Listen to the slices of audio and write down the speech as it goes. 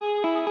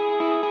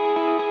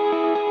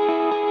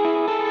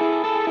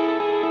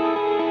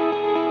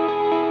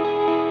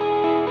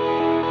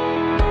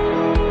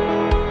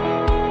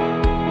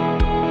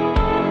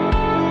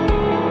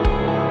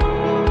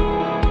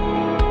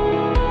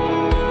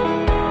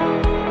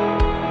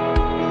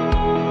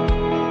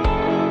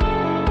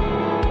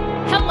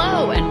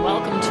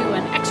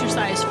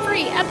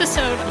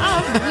episode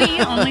of We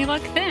Only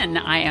Look Thin.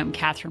 I am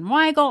Katherine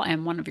Weigel.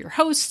 I'm one of your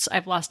hosts.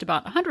 I've lost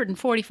about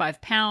 145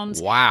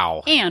 pounds.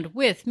 Wow. And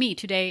with me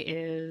today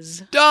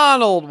is...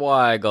 Donald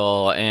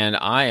Weigel, and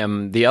I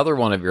am the other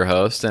one of your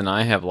hosts, and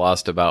I have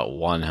lost about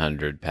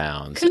 100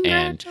 pounds.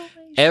 Congratulations.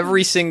 And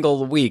every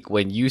single week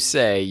when you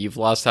say you've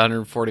lost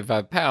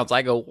 145 pounds,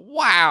 I go,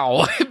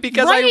 wow,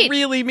 because I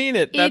really mean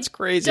it. That's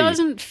crazy. It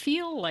doesn't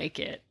feel like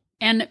it.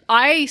 And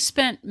I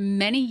spent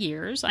many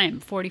years, I am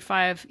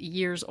 45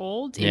 years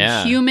old,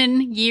 in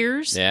human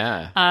years.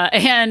 Yeah.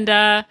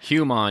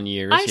 Human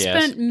years, I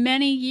spent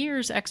many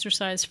years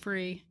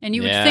exercise-free. And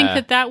you would think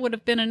that that would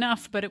have been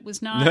enough, but it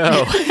was not.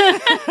 No.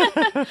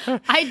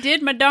 I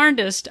did my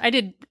darndest. I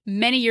did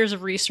many years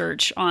of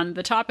research on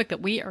the topic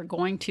that we are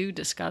going to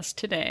discuss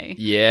today.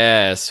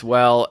 Yes.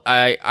 Well,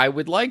 I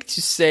would like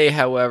to say,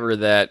 however,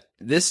 that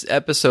this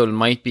episode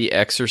might be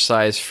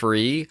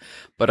exercise-free,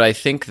 but I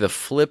think the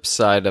flip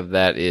side of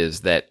that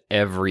is that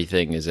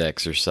everything is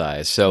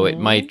exercise. So it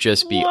might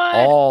just be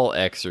all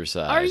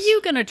exercise. Are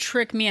you going to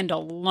trick me into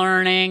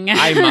learning?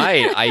 I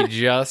might. I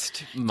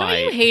just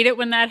might. Don't you hate it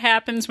when that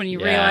happens, when you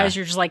realize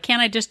you're just like, can't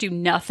I just do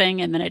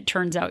nothing? And then it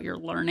turns out you're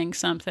learning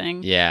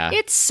something. Yeah.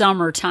 It's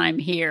summertime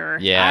here.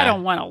 Yeah. I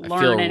don't want to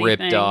learn anything. I feel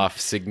ripped off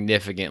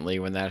significantly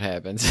when that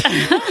happens.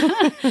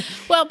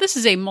 Well, this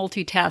is a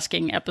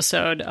multitasking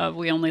episode of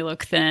We Only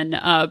Look Thin.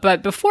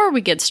 But before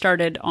we get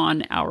started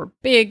on our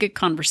big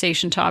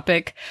conversation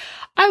topic,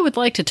 I would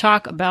like to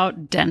talk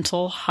about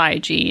dental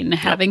hygiene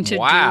having to do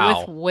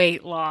with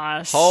weight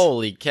loss.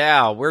 Holy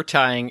cow. We're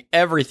tying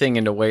everything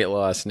into weight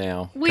loss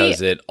now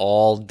because it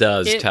all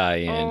does tie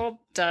in. It all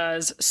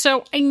does.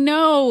 So I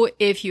know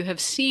if you have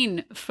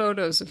seen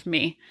photos of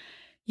me,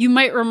 you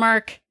might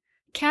remark,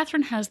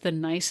 Katherine has the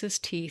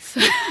nicest teeth.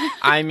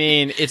 I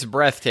mean, it's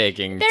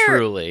breathtaking, They're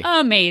truly.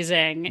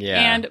 Amazing.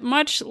 Yeah. And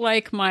much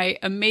like my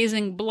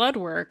amazing blood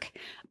work,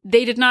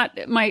 they did not,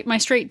 my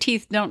straight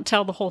teeth don't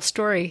tell the whole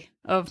story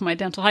of my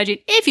dental hygiene.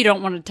 If you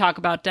don't want to talk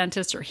about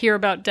dentists or hear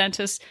about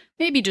dentists,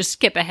 maybe just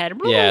skip ahead.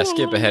 Yeah,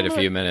 skip ahead a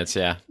few minutes,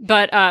 yeah.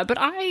 But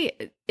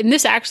and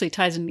this actually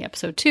ties into the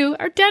episode too,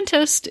 our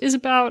dentist is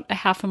about a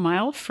half a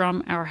mile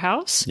from our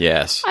house.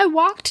 Yes. I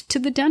walked to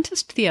the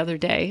dentist the other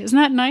day. Isn't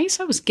that nice?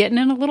 I was getting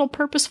in a little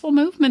purposeful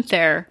movement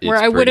there where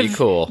I would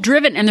have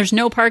driven, and there's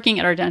no parking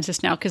at our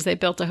dentist now because they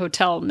built a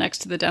hotel next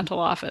to the dental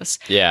office.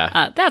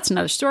 Yeah. That's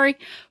another story.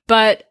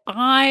 But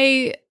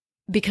I,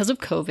 because of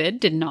COVID,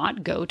 did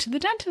not go to the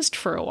dentist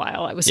for a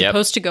while. I was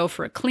supposed to go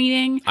for a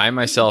cleaning. I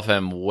myself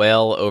am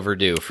well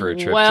overdue for a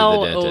trip to the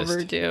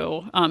dentist.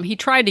 Well overdue. He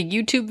tried a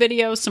YouTube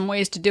video, some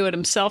ways to do it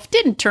himself.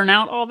 Didn't turn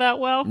out all that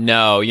well.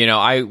 No,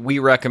 we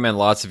recommend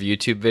lots of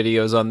YouTube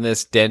videos on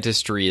this.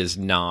 Dentistry is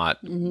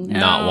not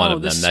one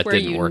of them. That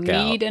didn't work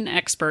out. You need an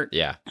expert.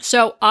 Yeah.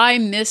 So I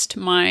missed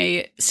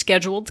my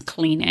scheduled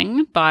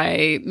cleaning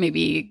by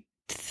maybe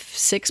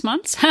 6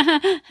 months.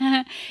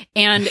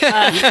 And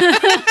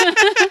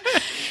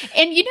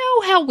and you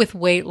know how with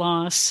weight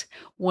loss,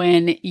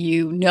 when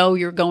you know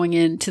you're going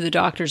into the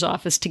doctor's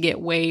office to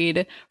get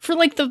weighed, for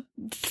like the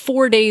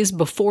 4 days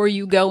before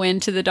you go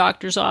into the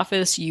doctor's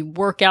office, you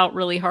work out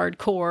really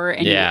hardcore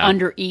and you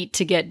undereat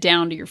to get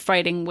down to your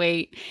fighting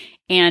weight.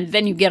 And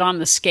then you get on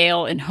the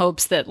scale in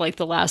hopes that like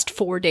the last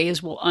 4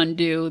 days will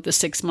undo the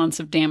 6 months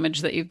of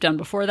damage that you've done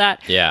before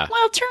that. Yeah.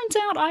 Well, it turns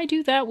out I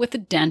do that with the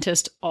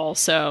dentist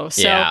also.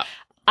 So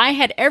I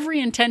had every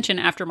intention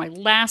after my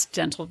last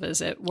dental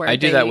visit where I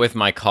do that with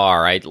my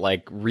car. I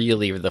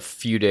really the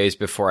few days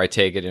before I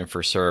take it in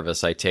for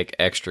service, I take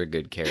extra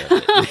good care of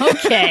it.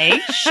 Okay,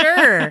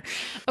 sure.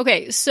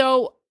 Okay,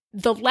 so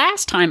the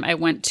last time I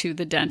went to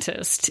the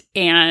dentist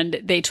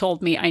and they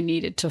told me I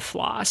needed to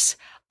floss,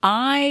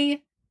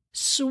 I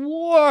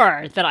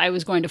swore that I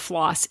was going to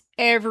floss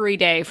every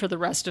day for the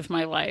rest of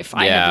my life.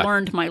 I have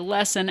learned my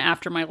lesson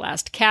after my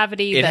last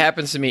cavity. It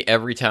happens to me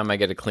every time I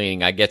get a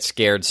cleaning. I get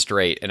scared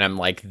straight, and I'm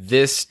like,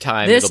 this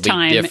time it'll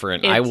be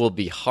different. I will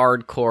be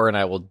hardcore, and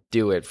I will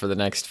do it for the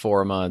next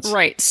 4 months.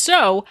 Right.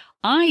 So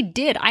I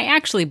did. I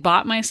actually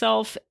bought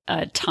myself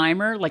a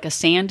timer, like a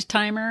sand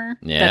timer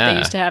that they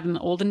used to have in the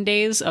olden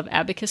days of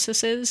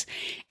abacuses.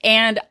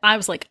 And I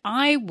was like,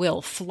 I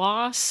will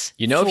floss.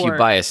 If you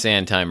buy a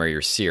sand timer,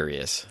 you're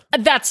serious.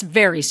 That's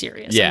very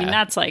serious. Yeah. I mean,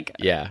 that's like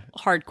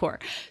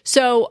hardcore.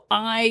 So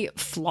I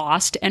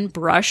flossed and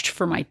brushed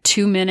for my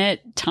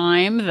 2-minute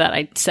time that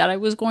I said I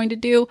was going to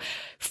do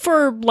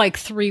for like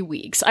 3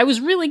 weeks. I was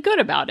really good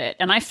about it.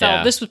 And I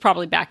felt, this was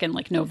probably back in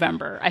like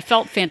November. I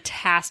felt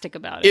fantastic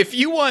about it. If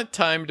you want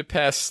time to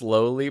pass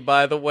slowly,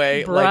 by the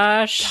way,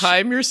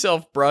 time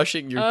yourself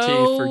brushing your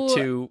teeth for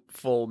 2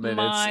 full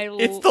minutes.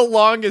 It's the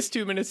longest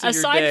 2 minutes of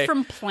your day. Aside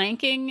from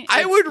planking,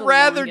 I would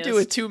rather do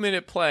a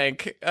 2-minute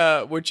plank,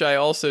 which I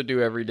also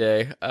do every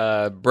day.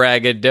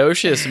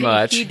 Braggadocious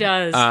much. He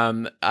does.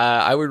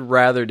 I would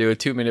rather do a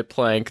 2-minute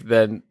plank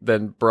than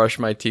brush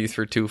my teeth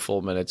for 2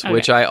 full minutes,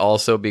 which I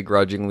also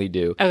begrudgingly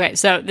do. Okay,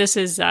 so this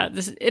is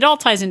it all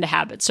ties into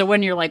habits. So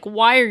when you're like,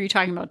 why are you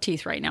talking about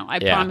teeth right now? I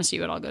promise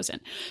you it all goes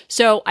in.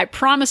 So I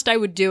promised I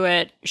would do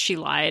it. She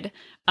lied.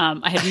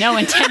 I had no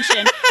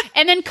intention.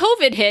 And then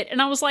COVID hit,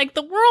 and I was like,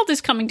 the world is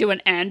coming to an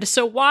end.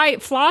 So why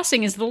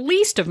flossing is the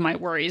least of my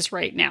worries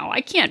right now. I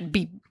can't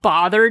be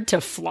bothered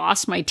to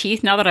floss my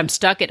teeth now that I'm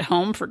stuck at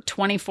home for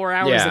 24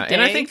 hours a day.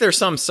 And I think there's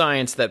some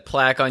science that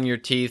plaque on your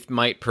teeth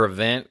might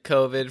prevent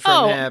COVID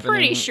from happening.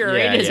 Pretty sure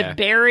it is a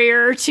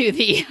barrier to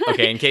the...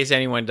 Okay, in case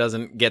anyone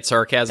doesn't get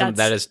sarcasm,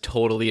 that is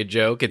totally a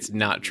joke. It's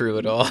not true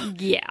at all.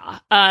 Yeah.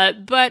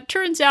 But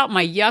turns out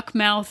my yuck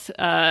mouth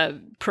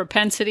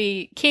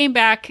propensity came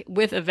back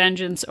with a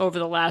vengeance over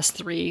the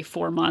last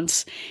 3-4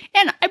 months.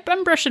 And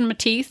I'm brushing my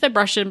teeth. I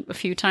brush them a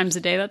few times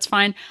a day. That's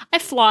fine. I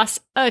floss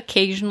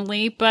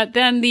occasionally, but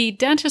then the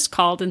dentist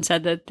called and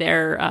said that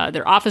their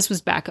office was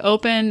back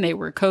open. They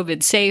were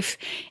COVID safe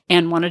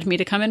and wanted me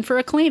to come in for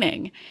a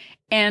cleaning.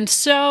 And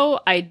so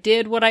I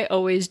did what I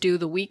always do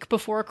the week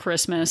before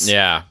Christmas.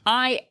 Yeah.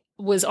 I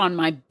was on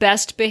my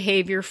best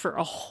behavior for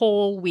a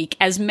whole week,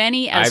 as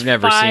many as 5 days. I've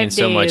never seen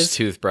so much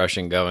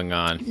toothbrushing going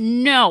on.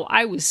 No,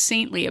 I was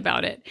saintly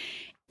about it.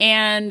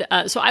 And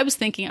so I was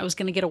thinking I was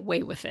going to get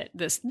away with it.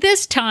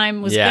 This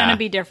time was going to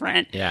be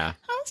different. Yeah.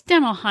 Those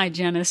dental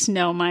hygienists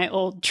know my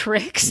old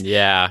tricks.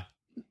 Yeah.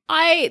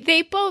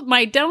 They both,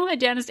 my dental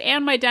hygienist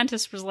and my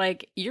dentist was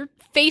like, your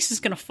face is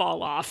going to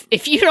fall off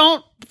if you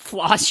don't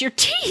floss your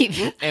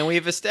teeth. And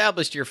we've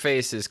established your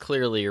face is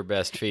clearly your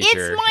best feature.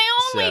 It's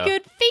my only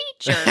good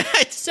feature.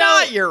 It's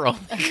not your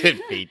only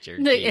good feature.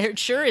 It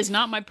sure is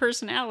not my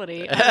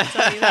personality. I'll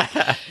tell you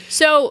that.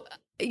 So,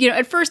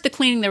 at first the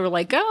cleaning, they were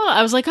like,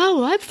 I was like,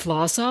 I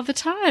floss all the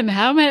time.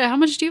 How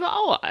much do you?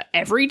 Oh,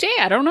 every day.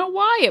 I don't know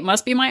why. It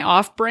must be my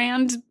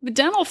off-brand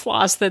dental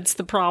floss that's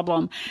the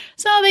problem.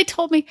 So they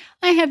told me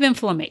I have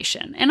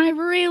inflammation and I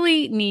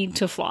really need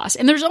to floss.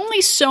 And there's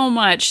only so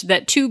much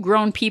that 2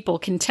 grown people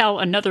can tell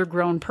another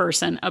grown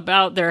person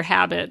about their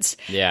habits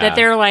that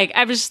they're like,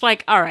 I was just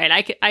like, all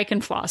right, I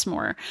can floss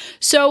more.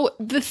 So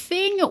the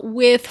thing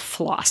with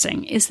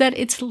flossing is that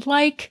it's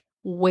like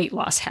weight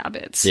loss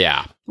habits.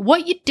 Yeah.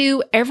 What you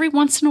do every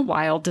once in a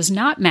while does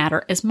not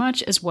matter as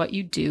much as what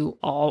you do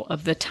all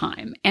of the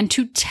time. And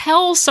to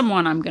tell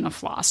someone I'm going to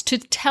floss, to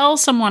tell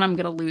someone I'm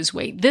going to lose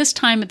weight, this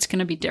time it's going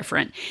to be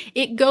different.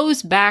 It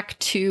goes back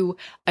to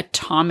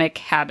atomic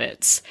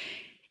habits.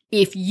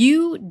 If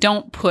you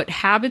don't put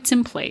habits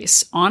in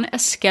place on a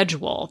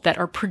schedule that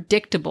are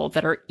predictable,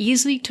 that are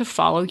easy to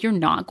follow, you're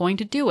not going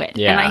to do it.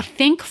 Yeah. And I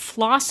think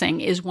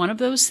flossing is one of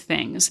those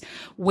things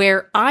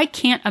where I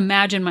can't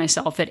imagine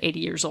myself at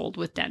 80 years old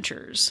with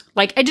dentures.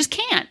 Like, I just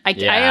can't. I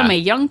am a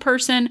young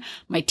person.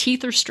 My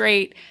teeth are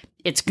straight.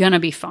 It's going to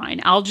be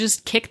fine. I'll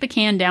just kick the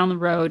can down the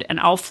road and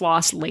I'll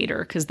floss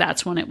later because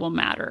that's when it will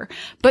matter.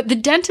 But the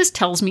dentist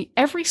tells me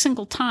every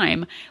single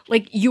time,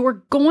 like,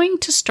 you're going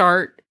to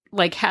start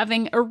like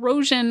having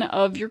erosion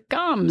of your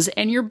gums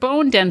and your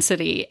bone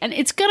density, and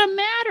it's gonna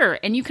matter.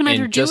 And you can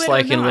either do it or not. Just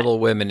like in Little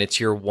Women, it's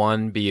your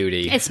one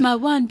beauty. It's my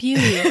one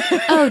beauty.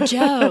 Oh,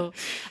 Joe.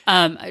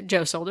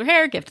 Joe sold her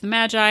hair, gift to the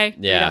Magi.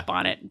 Yeah. Read up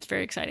on it. It's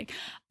very exciting.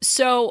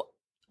 So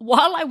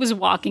while I was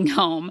walking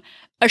home,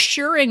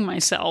 assuring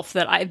myself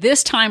that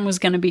this time was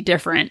going to be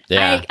different,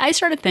 I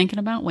started thinking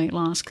about weight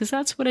loss because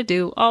that's what I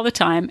do all the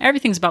time.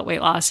 Everything's about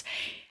weight loss.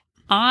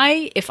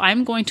 If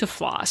I'm going to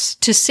floss,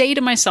 to say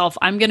to myself,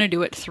 I'm going to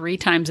do it 3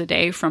 times a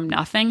day from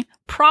nothing,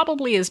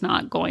 probably is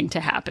not going to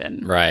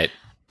happen. Right.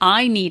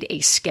 I need a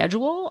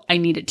schedule. I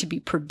need it to be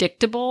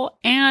predictable,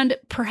 and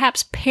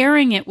perhaps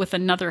pairing it with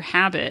another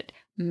habit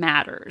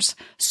matters.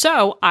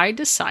 So I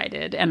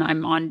decided, and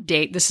I'm on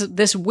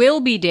this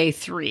will be day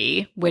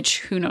 3,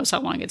 which who knows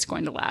how long it's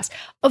going to last,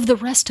 of the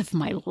rest of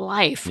my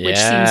life, which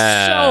seems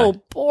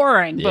so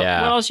boring, but what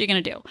else are you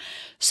going to do?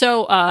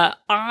 So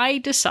I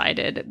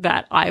decided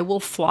that I will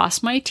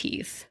floss my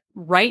teeth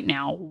right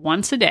now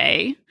once a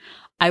day.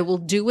 I will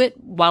do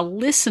it while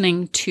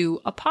listening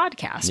to a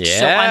podcast. Yeah,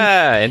 so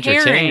I'm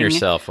entertain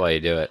yourself while you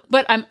do it.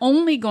 But I'm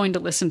only going to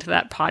listen to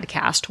that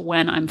podcast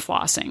when I'm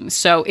flossing.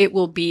 So it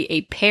will be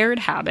a paired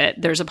habit.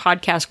 There's a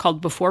podcast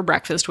called Before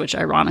Breakfast, which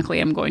ironically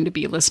I'm going to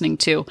be listening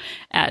to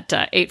at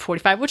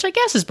 8:45, which I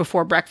guess is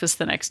before breakfast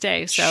the next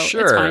day. So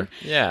it's fine.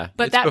 Yeah,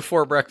 but it's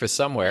before breakfast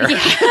somewhere.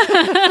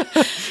 Yeah.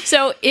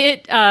 So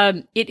it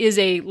is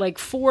a like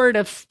 4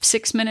 to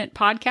 6 minute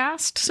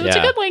podcast. So it's a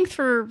good length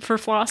for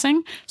flossing.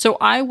 So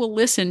I will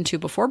listen to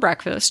Before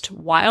Breakfast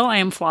while I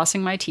am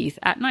flossing my teeth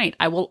at night.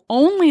 I will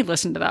only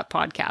listen to that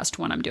podcast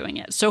when I'm doing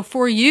it. So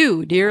for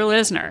you, dear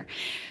listener,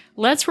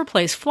 let's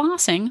replace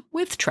flossing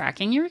with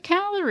tracking your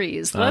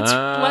calories. Let's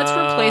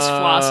replace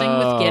flossing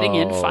with getting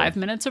in 5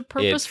 minutes of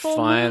purposeful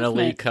movement. It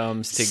finally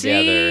comes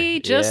together. See,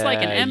 just like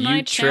an M.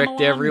 Night Shyamalan You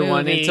tricked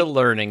everyone movie. into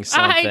learning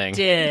something. I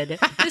did.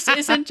 This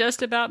isn't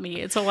just about me.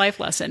 It's a life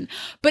lesson.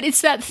 But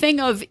it's that thing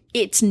of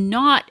it's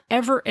not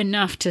ever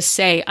enough to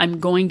say I'm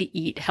going to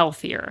eat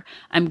healthier.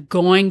 I'm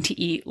going to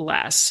eat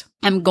less.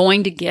 I'm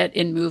going to get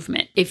in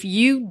movement. If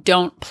you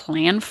don't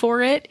plan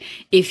for it,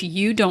 if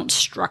you don't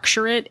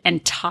structure it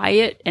and tie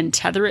it and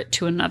tether it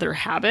to another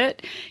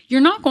habit, you're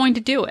not going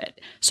to do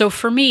it. So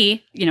for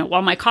me,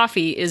 while my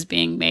coffee is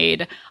being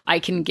made, I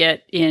can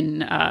get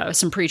in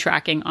some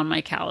pre-tracking on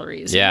my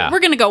calories. Yeah. We're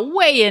going to go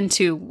way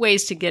into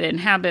ways to get in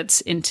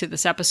habits into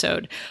this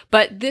episode,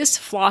 but this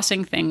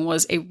flossing thing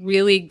was a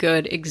really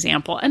good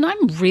example. And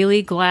I'm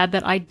really glad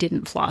that I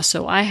didn't floss,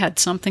 so I had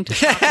something to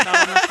talk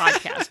about on the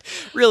podcast.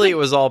 Really, it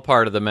was all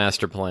part of the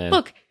master plan.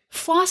 Look,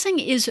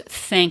 flossing is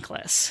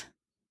thankless,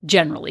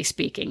 generally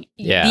speaking.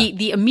 Yeah.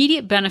 The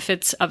immediate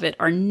benefits of it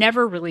are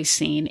never really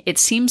seen. It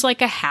seems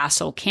like a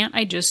hassle. Can't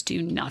I just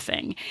do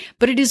nothing?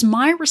 But it is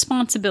my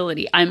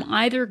responsibility. I'm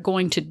either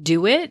going to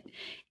do it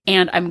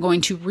and I'm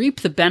going to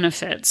reap the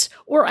benefits,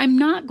 or I'm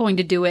not going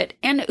to do it.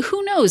 And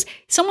who knows?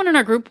 Someone in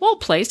our group, WOLT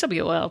Place,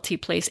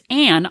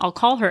 Anne, I'll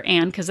call her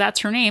Anne because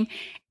that's her name.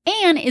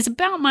 Anne is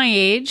about my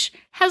age,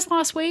 has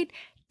lost weight,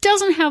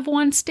 doesn't have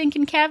one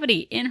stinking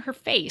cavity in her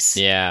face.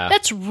 Yeah.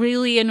 That's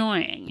really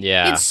annoying.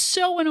 Yeah. It's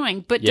so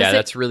annoying. But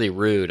that's really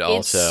rude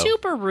also. It's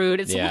super rude.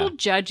 It's a little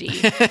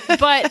judgy.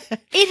 But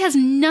it has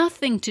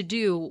nothing to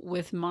do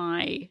with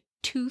my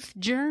tooth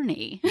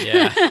journey.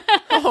 Yeah.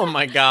 Oh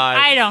my God.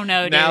 I don't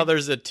know, dude. Now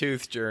there's a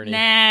tooth journey.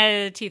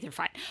 Nah, the teeth are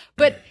fine.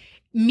 But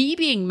me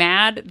being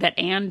mad that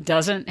Anne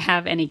doesn't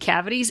have any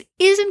cavities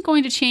isn't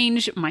going to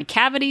change my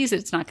cavities.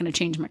 It's not going to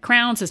change my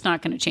crowns. It's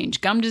not going to change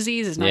gum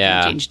disease. It's not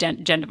going to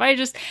change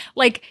gingivitis.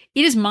 Like,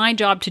 it is my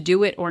job to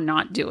do it or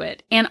not do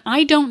it. And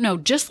I don't know,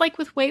 just like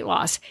with weight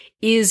loss,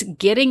 is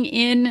getting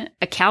in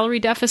a calorie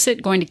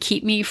deficit going to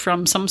keep me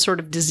from some sort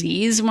of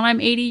disease when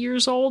I'm 80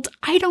 years old?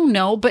 I don't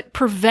know, but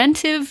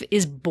preventive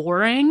is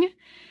boring,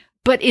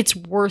 but it's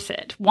worth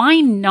it.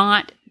 Why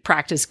not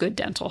practice good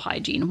dental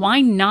hygiene? Why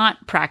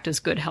not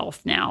practice good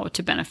health now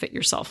to benefit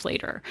yourself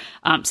later?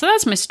 So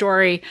that's my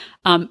story.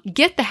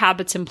 Get the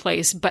habits in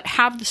place, but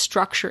have the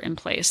structure in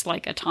place,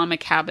 like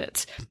Atomic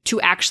Habits, to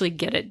actually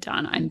get it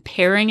done. I'm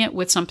pairing it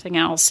with something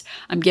else.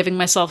 I'm giving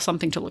myself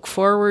something to look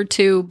forward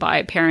to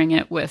by pairing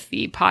it with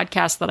the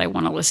podcast that I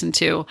want to listen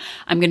to.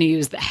 I'm going to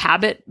use the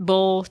Habit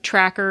Bull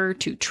tracker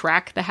to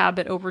track the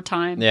habit over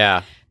time.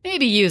 Yeah.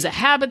 Maybe use a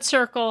habit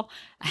circle,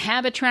 a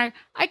habit track.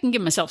 I can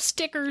give myself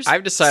stickers.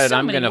 I've decided so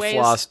I'm going to ways.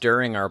 floss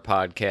during our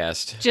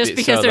podcast. Just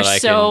because they're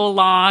so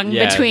long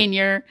between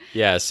your...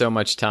 Yeah, so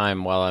much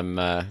time while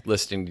I'm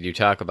listening to you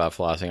talk about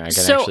flossing, I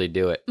can actually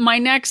do it. My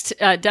next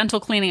dental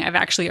cleaning, I've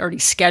actually already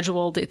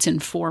scheduled. It's in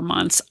 4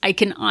 months. I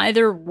can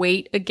either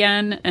wait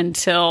again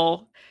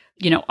until,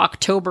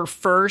 October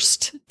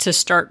 1st to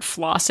start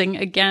flossing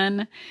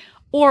again,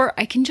 or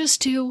I can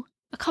just do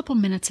a couple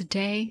minutes a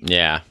day.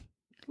 Yeah.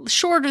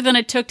 Shorter than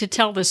it took to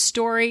tell this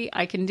story.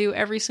 I can do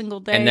every single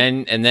day.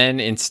 And then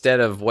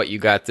instead of what you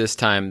got this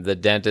time, the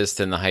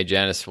dentist and the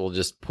hygienist will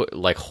just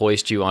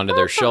hoist you onto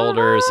their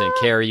shoulders and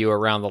carry you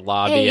around the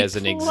lobby as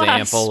an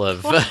example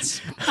of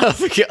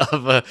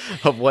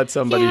what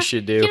somebody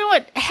should do. You know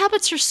what?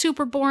 Habits are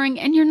super boring,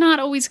 and you're not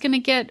always going to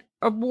get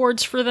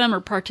awards for them or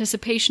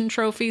participation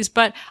trophies,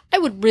 but I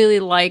would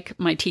really like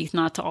my teeth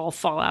not to all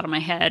fall out of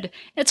my head.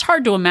 It's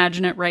hard to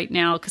imagine it right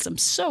now because I'm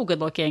so good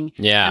looking.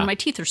 Yeah. And my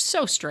teeth are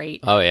so straight.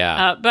 Oh,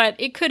 yeah. But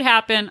it could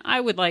happen. I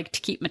would like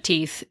to keep my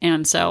teeth,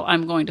 and so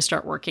I'm going to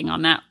start working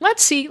on that.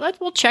 Let's see.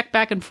 We'll check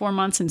back in 4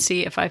 months and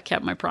see if I've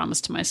kept my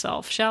promise to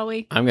myself, shall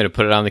we? I'm going to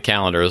put it on the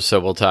calendar,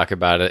 so we'll talk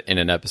about it in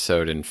an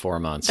episode in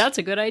 4 months. That's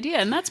a good idea,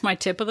 and that's my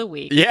tip of the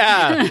week.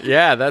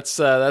 Yeah, that's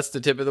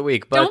the tip of the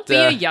week. But don't be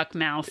a yuck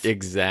mouth.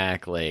 Exactly.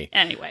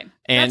 Anyway.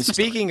 And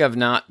speaking of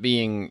not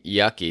being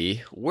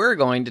yucky, we're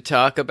going to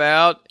talk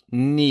about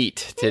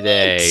neat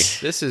today. Neat.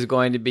 This is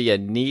going to be a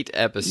neat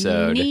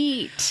episode.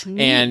 Neat.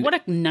 And what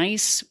a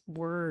nice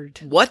word.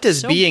 What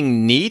does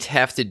being neat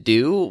have to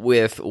do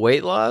with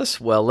weight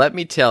loss? Well, let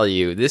me tell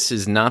you, this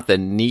is not the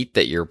neat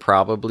that you're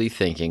probably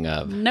thinking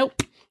of.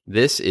 Nope.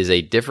 This is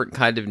a different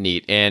kind of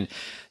neat. And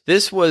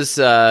this was,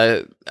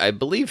 I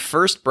believe,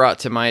 first brought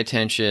to my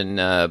attention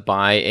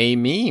by a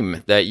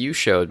meme that you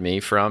showed me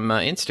from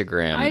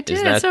Instagram. I did.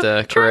 Is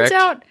that correct? Turns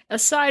out,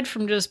 aside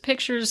from just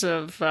pictures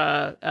of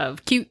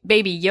cute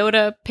baby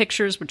Yoda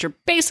pictures, which are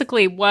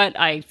basically what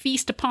I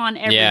feast upon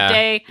every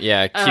day.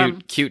 Yeah,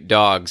 cute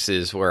dogs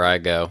is where I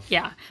go.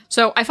 Yeah.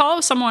 So I follow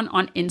someone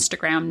on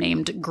Instagram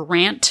named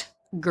Grant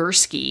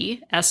Gursky,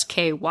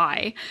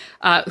 S-K-Y,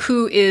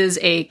 who is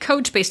a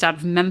coach based out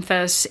of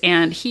Memphis,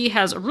 and he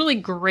has a really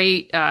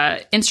great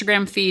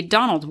Instagram feed.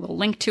 Donald will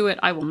link to it.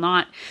 I will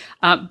not.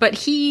 But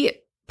he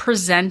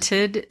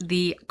presented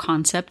the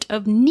concept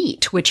of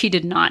NEAT, which he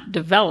did not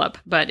develop,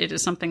 but it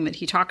is something that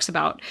he talks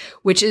about,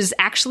 which is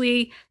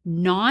actually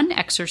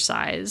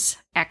non-exercise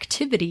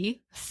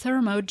activity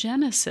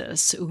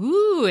thermogenesis.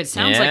 Ooh, it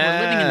sounds like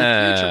we're living in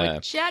the future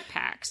with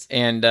jetpacks.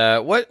 And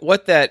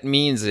what that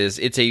means is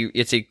it's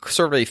a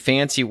sort of a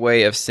fancy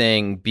way of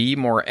saying be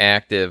more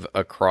active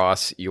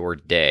across your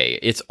day.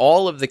 It's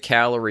all of the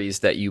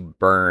calories that you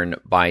burn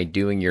by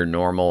doing your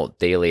normal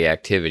daily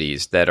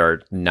activities that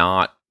are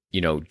not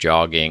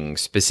jogging,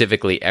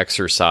 specifically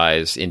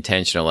exercise,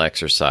 intentional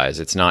exercise.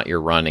 It's not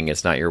your running,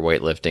 it's not your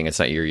weightlifting, it's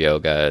not your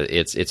yoga.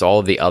 It's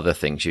all the other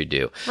things you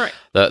do. Right.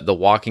 The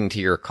walking to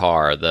your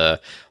car,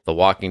 the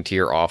walking to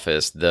your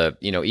office,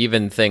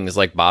 even things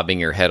like bobbing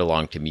your head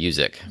along to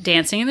music.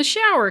 Dancing in the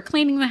shower,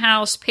 cleaning the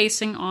house,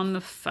 pacing on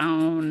the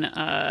phone.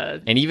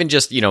 And even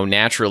just,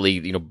 naturally,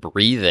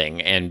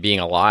 breathing and being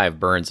alive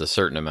burns a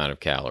certain amount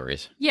of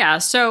calories. Yeah,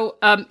 so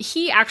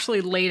he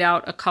actually laid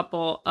out a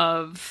couple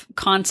of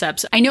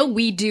concepts. I know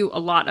we do a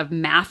lot of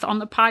math on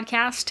the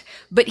podcast,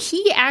 but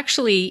he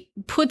actually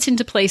puts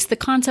into place the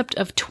concept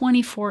of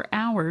 24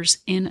 hours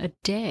in a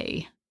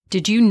day.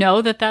 Did you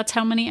know that that's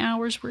how many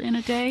hours were in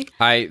a day?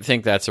 I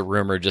think that's a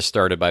rumor just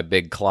started by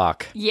Big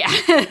Clock. Yeah.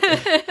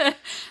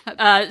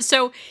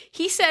 So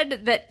he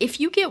said that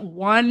if you get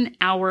 1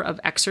 hour of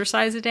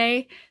exercise a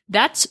day,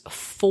 that's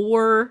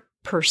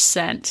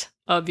 4%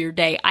 of your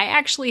day. I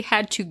actually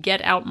had to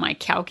get out my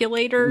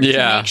calculator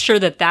to make sure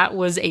that that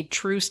was a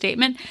true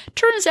statement.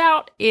 Turns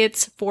out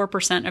it's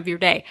 4% of your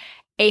day.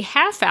 A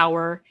half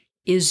hour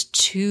is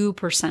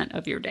 2%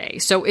 of your day.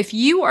 So if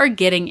you are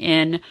getting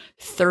in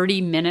 30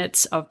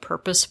 minutes of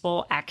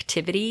purposeful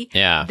activity,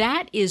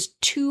 that is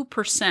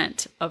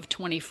 2% of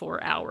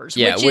 24 hours.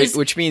 Yeah,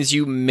 which means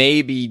you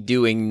may be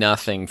doing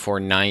nothing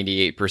for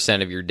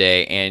 98% of your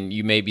day, and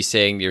you may be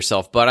saying to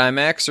yourself, but I'm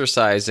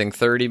exercising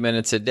 30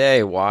 minutes a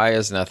day. Why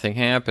is nothing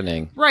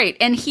happening? Right.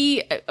 And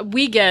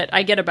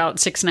I get about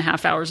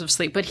 6.5 hours of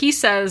sleep, but he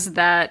says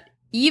that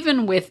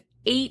even with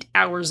 8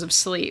 hours of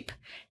sleep,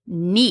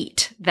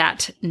 NEAT,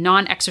 that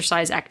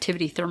non-exercise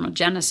activity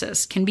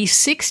thermogenesis, can be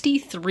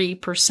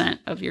 63%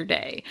 of your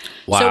day.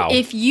 Wow. So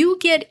if you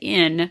get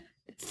in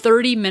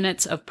 30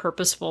 minutes of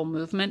purposeful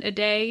movement a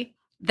day,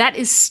 that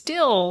is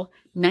still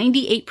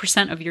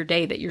 98% of your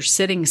day that you're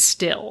sitting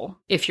still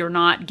if you're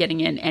not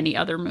getting in any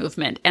other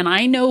movement. And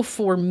I know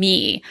for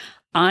me,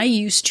 I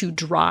used to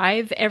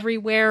drive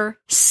everywhere,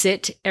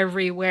 sit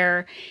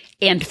everywhere,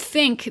 and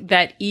think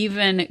that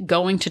even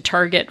going to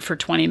Target for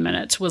 20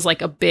 minutes was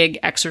like a big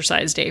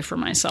exercise day for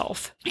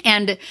myself.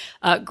 And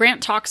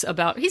Grant talks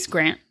about, he's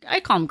Grant.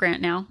 I call him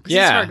Grant now because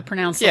it's hard to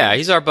pronounce. Yeah,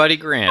 he's our buddy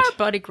Grant. Our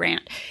buddy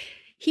Grant.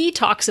 He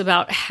talks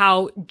about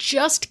how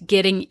just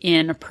getting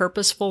in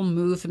purposeful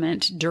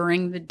movement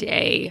during the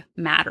day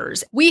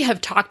matters. We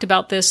have talked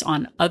about this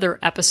on other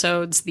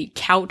episodes. The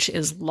Couch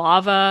is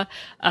Lava,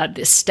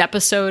 the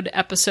Step-isode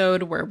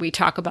episode where we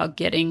talk about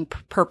getting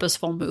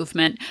purposeful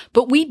movement.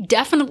 But we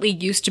definitely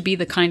used to be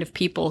the kind of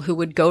people who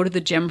would go to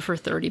the gym for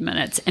 30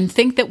 minutes and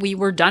think that we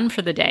were done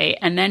for the day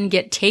and then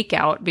get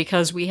takeout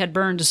because we had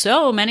burned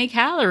so many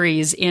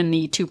calories in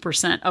the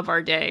 2% of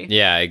our day.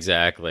 Yeah,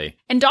 exactly.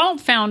 And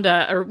Donald found,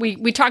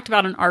 we talked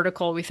about an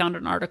article, we found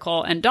an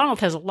article, and Donald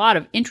has a lot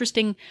of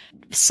interesting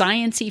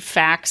science-y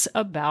facts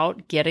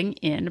about getting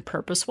in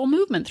purposeful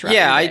movement throughout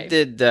the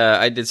day.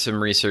 I did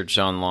some research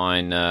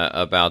online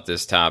about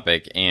this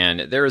topic,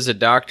 and there was a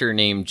doctor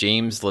named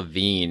James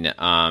Levine,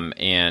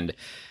 and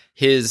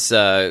his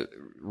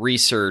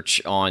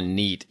research on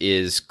NEAT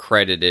is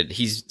credited.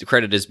 He's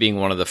credited as being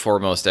one of the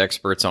foremost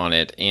experts on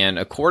it, and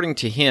according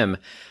to him,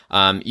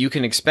 you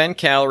can expend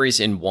calories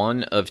in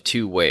one of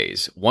two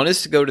ways. One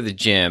is to go to the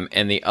gym,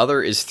 and the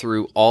other is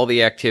through all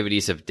the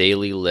activities of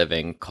daily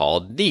living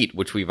called NEAT,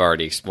 which we've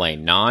already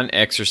explained,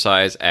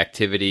 non-exercise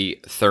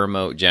activity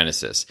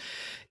thermogenesis.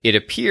 It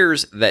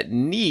appears that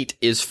NEAT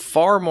is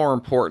far more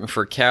important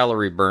for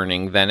calorie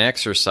burning than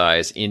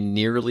exercise in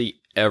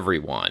nearly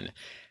everyone.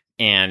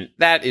 And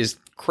that is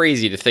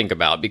crazy to think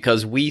about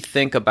because we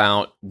think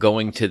about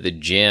going to the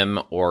gym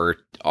or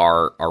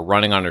are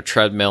running on a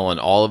treadmill and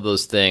all of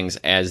those things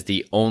as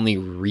the only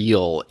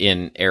real,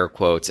 in air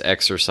quotes,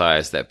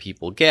 exercise that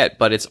people get.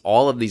 But it's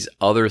all of these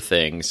other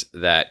things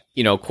that,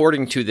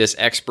 according to this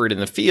expert in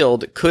the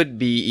field, could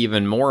be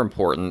even more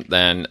important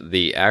than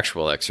the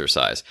actual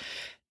exercise.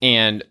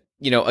 And,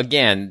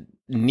 again,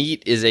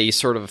 NEAT is a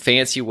sort of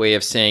fancy way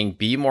of saying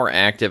be more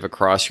active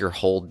across your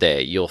whole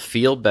day. You'll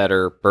feel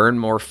better, burn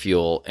more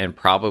fuel, and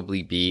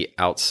probably be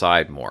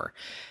outside more.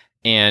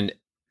 And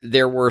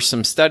there were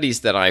some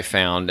studies that I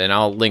found, and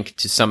I'll link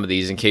to some of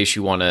these in case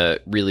you want to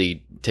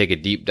really take a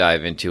deep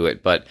dive into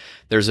it. But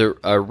there's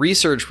a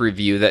research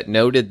review that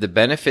noted the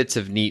benefits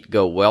of NEAT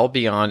go well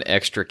beyond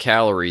extra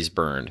calories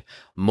burned.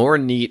 More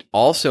NEAT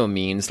also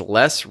means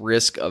less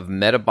risk of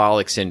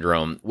metabolic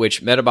syndrome,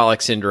 which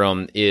metabolic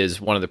syndrome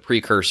is one of the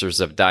precursors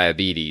of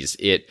diabetes.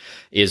 It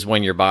is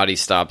when your body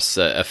stops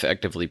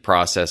effectively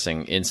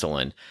processing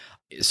insulin.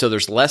 So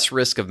there's less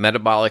risk of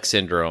metabolic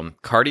syndrome,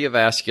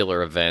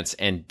 cardiovascular events,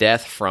 and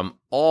death from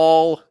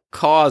all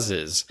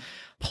causes.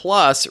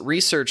 Plus,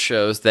 research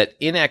shows that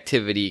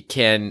inactivity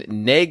can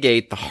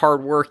negate the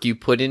hard work you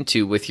put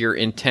into with your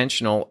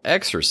intentional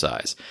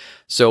exercise.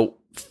 So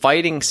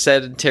fighting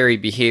sedentary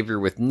behavior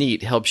with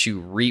NEAT helps you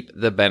reap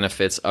the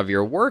benefits of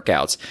your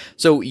workouts.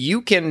 So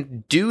you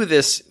can do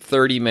this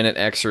 30-minute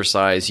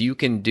exercise, you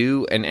can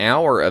do an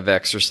hour of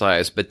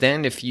exercise. But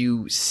then if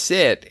you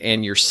sit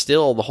and you're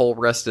still the whole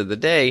rest of the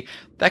day,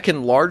 that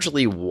can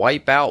largely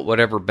wipe out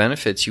whatever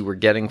benefits you were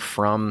getting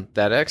from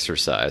that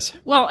exercise.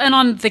 Well, and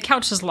on the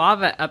Couch is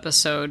Lava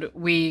episode,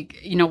 we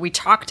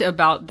talked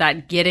about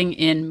that getting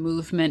in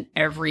movement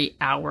every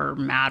hour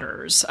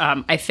matters.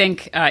 I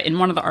think in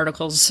one of the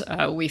articles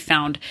we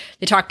found,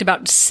 they talked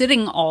about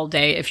sitting all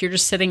day. If you're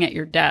just sitting at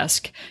your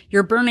desk,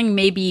 you're burning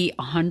maybe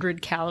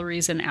 100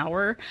 calories an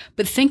hour.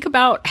 But think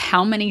about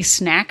how many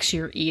snacks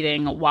you're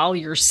eating while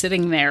you're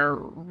sitting there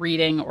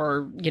reading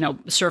or,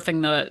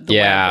 surfing the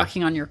web,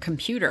 working on your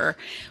computer.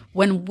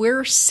 When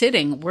we're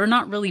sitting, we're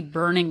not really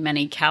burning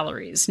many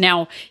calories.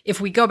 Now, if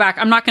we go back,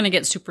 I'm not going to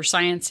get super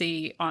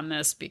sciencey on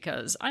this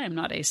because I am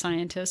not a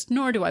scientist,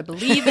 nor do I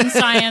believe in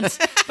science,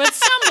 but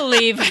some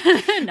believe.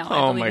 No,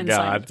 I believe in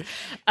science.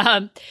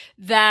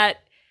 That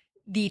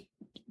the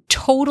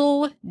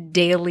total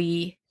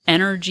daily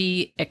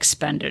energy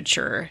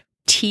expenditure,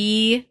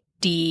 TDEE,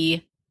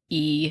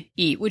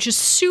 which is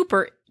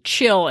super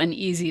chill and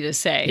easy to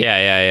say.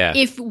 Yeah.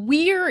 If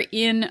we're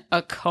in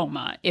a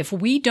coma, if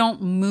we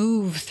don't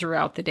move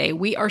throughout the day,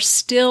 we are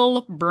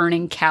still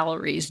burning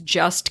calories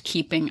just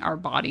keeping our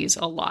bodies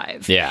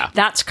alive. Yeah.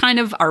 That's kind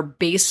of our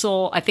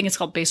basal, I think it's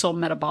called basal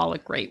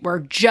metabolic rate, where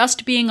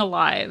just being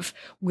alive,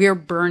 we're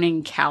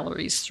burning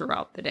calories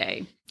throughout the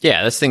day.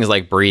 Yeah, that's things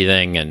like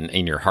breathing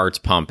and your heart's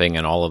pumping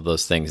and all of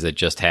those things that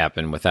just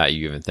happen without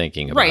you even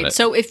thinking about it. Right.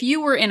 So if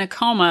you were in a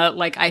coma,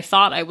 like I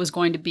thought I was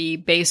going to be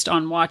based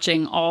on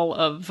watching all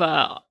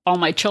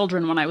my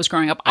children when I was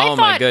growing up, I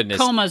thought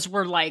comas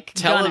were like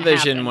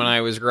television when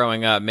I was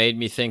growing up made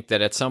me think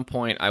that at some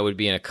point I would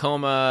be in a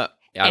coma.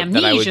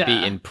 That I would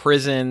be in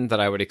prison,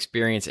 that I would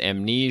experience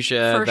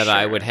amnesia,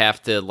 I would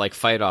have to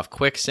fight off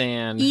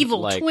quicksand.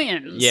 Evil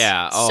twins.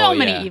 Yeah. So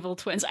many evil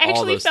twins. I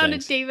actually found a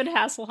David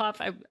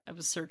Hasselhoff. I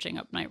was searching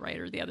up Knight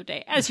Rider the other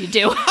day, as you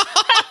do.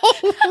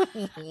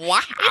 Wow.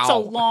 It's a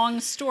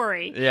long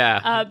story.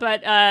 Yeah.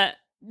 But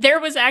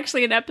there was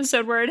actually an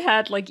episode where it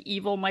had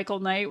evil Michael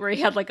Knight, where he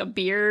had a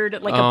beard,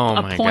 a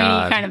pointy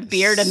kind of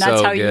beard, and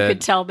that's how you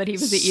could tell that he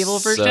was the evil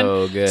version.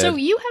 So good. So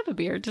you have a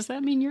beard. Does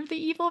that mean you're the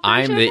evil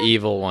version? I'm the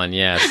evil one.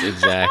 Yes,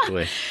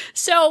 exactly.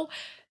 So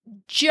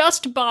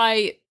just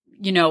by,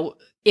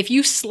 if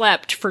you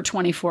slept for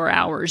 24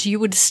 hours, you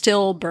would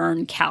still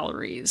burn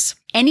calories.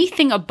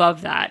 Anything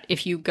above that,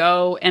 if you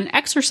go and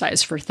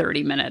exercise for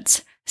 30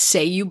 minutes,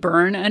 say you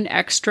burn an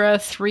extra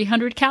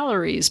 300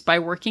 calories by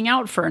working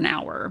out for an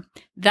hour.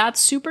 That's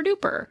super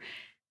duper.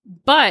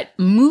 But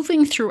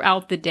moving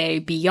throughout the day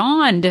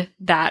beyond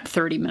that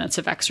 30 minutes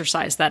of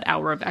exercise, that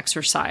hour of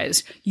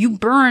exercise, you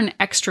burn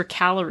extra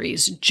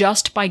calories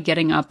just by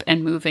getting up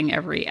and moving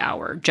every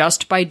hour,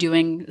 just by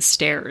doing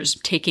stairs,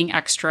 taking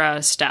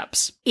extra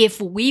steps.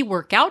 If we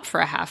work out for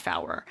a half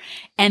hour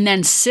and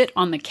then sit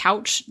on the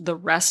couch the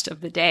rest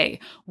of the day,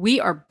 we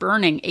are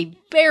burning a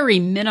very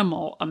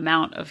minimal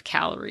amount of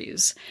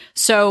calories.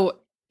 So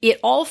it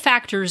all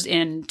factors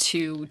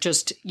into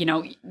just,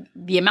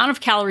 the amount of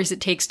calories it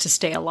takes to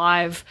stay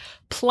alive,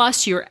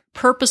 plus your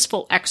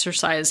purposeful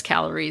exercise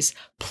calories,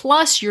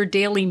 plus your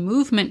daily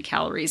movement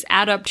calories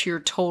add up to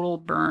your total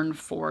burn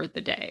for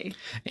the day.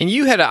 And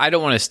you had, I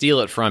don't want to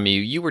steal it from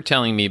you. You were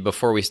telling me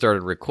before we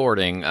started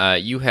recording,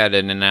 you had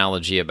an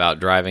analogy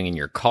about driving in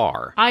your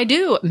car. I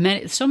do.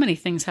 So many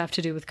things have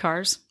to do with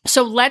cars.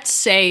 So let's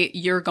say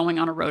you're going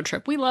on a road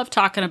trip. We love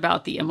talking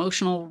about the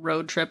emotional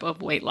road trip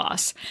of weight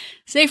loss.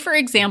 Say, for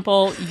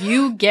example,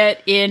 you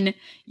get in,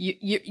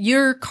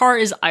 your car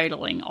is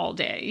idling all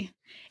day.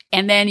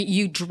 And then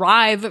you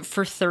drive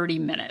for 30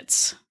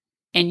 minutes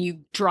and you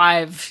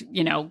drive,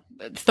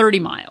 30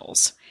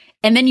 miles.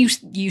 And then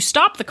you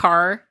stop the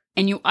car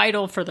and you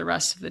idle for the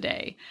rest of the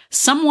day.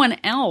 Someone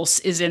else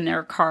is in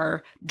their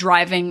car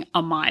driving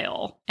a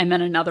mile and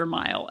then another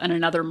mile and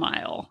another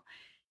mile.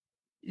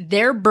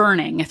 They're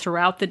burning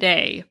throughout the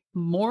day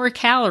more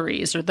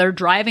calories, or they're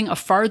driving a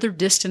farther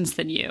distance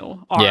than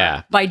you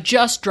are by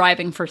just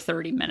driving for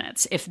 30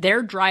 minutes. If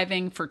they're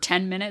driving for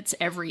 10 minutes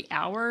every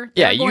hour,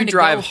 you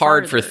drive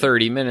hard for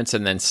 30 minutes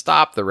and then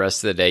stop the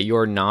rest of the day.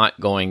 You're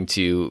not going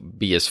to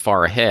be as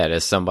far ahead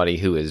as somebody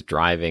who is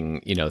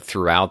driving,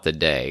 throughout the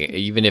day,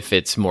 even if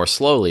it's more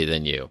slowly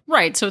than you.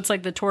 Right. So it's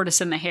like the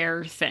tortoise and the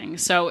hare thing.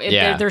 So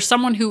if there's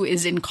someone who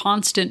is in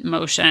constant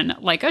motion,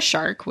 like a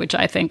shark, which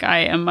I think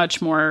I am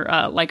much more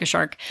like a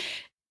shark,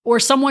 or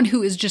someone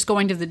who is just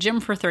going to the gym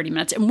for 30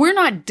 minutes. And we're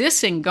not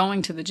dissing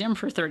going to the gym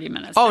for 30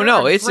 minutes. Oh,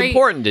 no, it's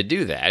important to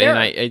do that.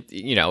 And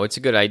it's a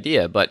good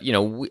idea. But,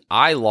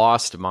 I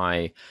lost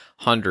my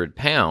 100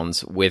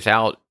 pounds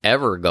without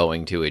ever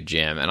going to a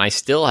gym. And I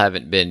still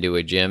haven't been to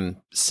a gym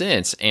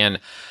since.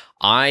 And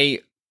I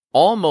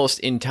almost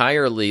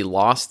entirely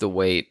lost the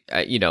weight,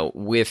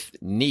 with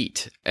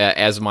NEAT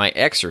as my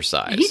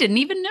exercise. He didn't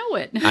even know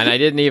it. And I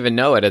didn't even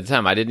know it at the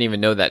time. I didn't even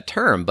know that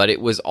term, but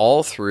it was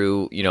all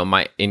through,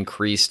 my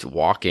increased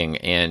walking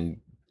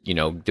and,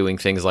 doing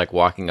things like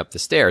walking up the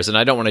stairs. And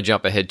I don't want to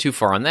jump ahead too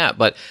far on that,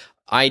 but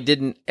I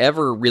didn't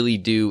ever really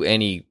do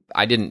any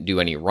I didn't do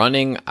any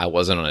running. I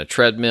wasn't on a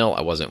treadmill.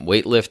 I wasn't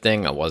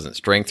weightlifting. I wasn't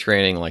strength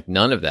training, like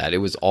none of that. It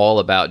was all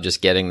about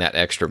just getting that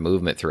extra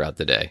movement throughout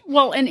the day.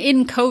 Well, and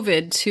in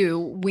COVID too,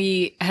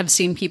 we have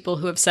seen people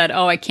who have said,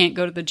 oh, I can't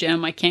go to the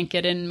gym. I can't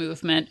get in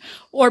movement.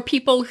 Or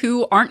people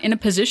who aren't in a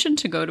position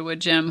to go to a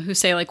gym who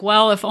say like,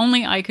 well, if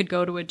only I could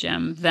go to a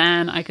gym,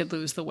 then I could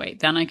lose the weight.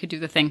 Then I could do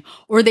the thing.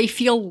 Or they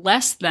feel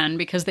less than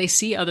because they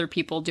see other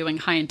people doing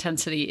high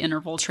intensity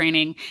interval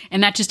training.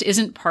 And that just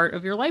isn't part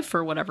of your life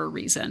for whatever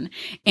reason.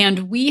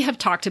 And we have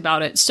talked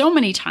about it so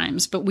many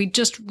times, but we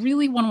just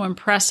really want to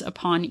impress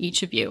upon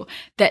each of you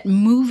that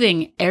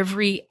moving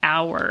every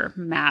hour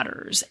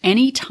matters.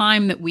 Any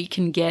time that we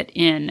can get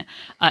in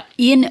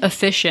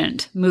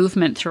inefficient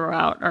movement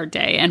throughout our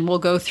day, and we'll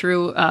go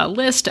through a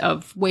list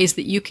of ways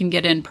that you can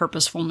get in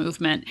purposeful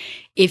movement.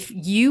 If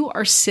you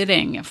are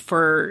sitting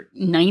for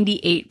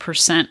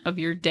 98% of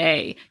your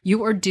day,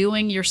 you are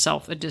doing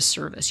yourself a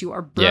disservice. You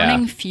are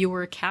burning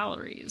fewer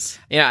calories.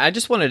 Yeah, I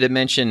just wanted to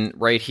mention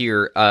right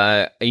here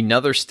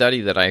another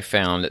study that I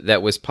found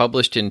that was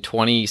published in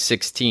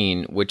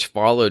 2016, which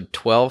followed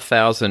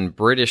 12,000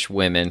 British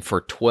women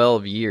for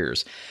 12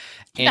 years.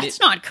 And that's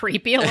not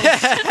creepy.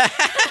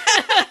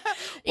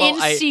 Well,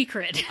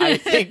 secret. I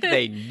think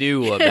they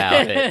knew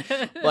about it.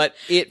 But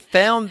it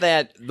found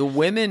that the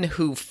women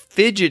who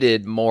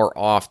fidgeted more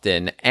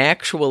often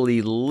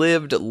actually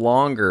lived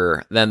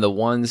longer than the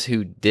ones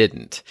who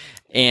didn't.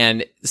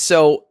 And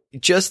so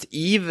just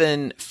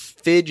even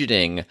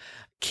fidgeting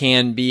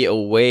can be a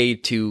way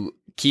to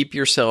keep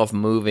yourself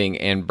moving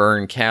and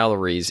burn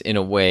calories in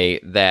a way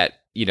that,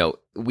 you know,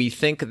 we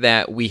think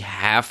that we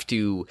have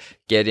to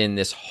get in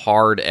this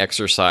hard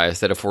exercise,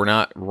 that if we're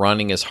not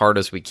running as hard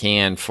as we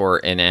can for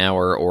an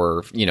hour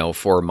or, you know,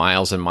 for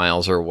miles and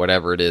miles or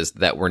whatever it is,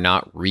 that we're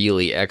not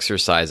really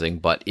exercising,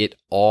 but it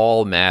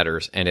all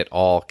matters and it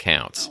all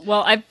counts.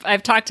 Well,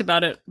 I've talked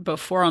about it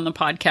before on the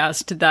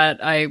podcast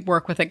that I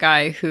work with a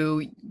guy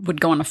who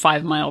would go on a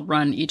 5-mile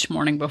run each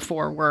morning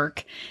before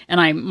work, and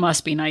I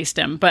must be nice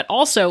to him. But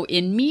also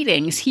in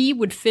meetings, he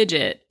would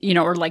fidget, you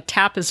know, or like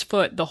tap his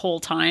foot the whole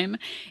time.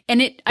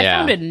 And I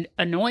found it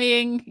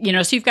annoying, you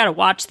know, so you've got to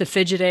watch the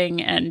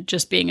fidgeting and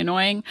just being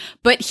annoying.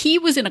 But he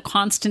was in a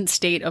constant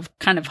state of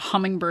kind of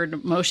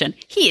hummingbird motion.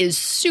 He is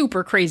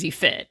super crazy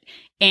fit.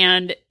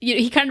 And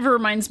he kind of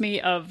reminds me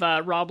of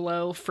Rob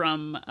Lowe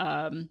from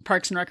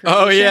Parks and Recreation.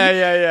 Oh,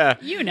 yeah.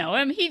 You know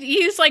him.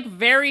 He's like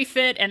very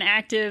fit and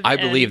active. I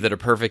believe that a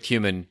perfect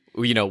human,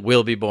 you know,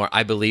 will be born.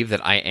 I believe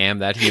that I am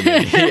that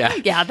human. Yeah.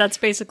 Yeah, that's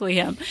basically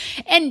him.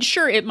 And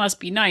sure, it must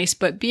be nice,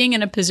 but being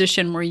in a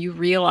position where you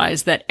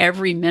realize that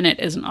every minute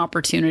is an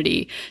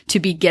opportunity to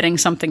be getting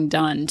something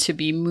done, to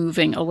be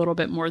moving a little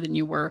bit more than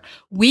you were.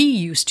 We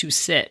used to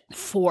sit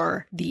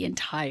for the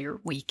entire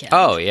weekend.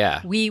 Oh,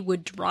 yeah. We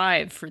would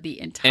drive for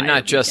the entire And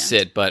not just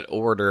weekend. sit, but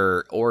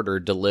order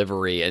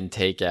delivery and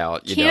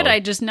takeout. Can't I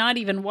just not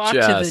even walk to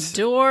the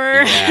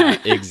door? Yeah,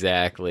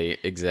 exactly.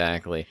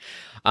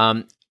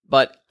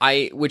 But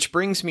which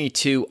brings me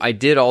to, I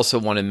did also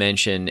want to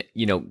mention,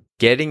 you know,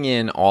 getting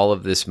in all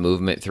of this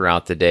movement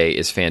throughout the day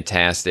is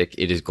fantastic.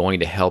 It is going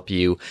to help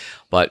you.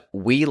 But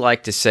we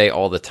like to say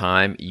all the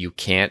time, you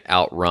can't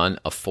outrun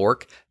a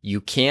fork.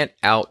 You can't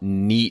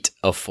out-neat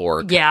a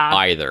fork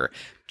either.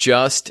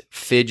 Just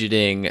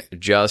fidgeting,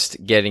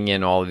 just getting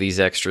in all of these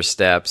extra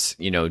steps,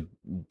 you know,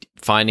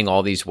 finding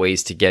all these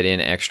ways to get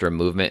in extra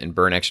movement and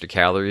burn extra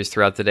calories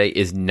throughout the day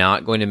is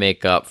not going to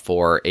make up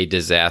for a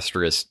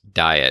disastrous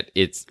diet.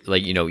 It's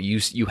like, you know,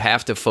 you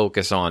have to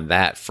focus on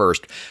that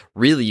first.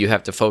 Really, you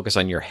have to focus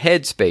on your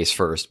headspace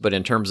first. But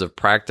in terms of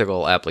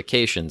practical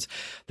applications,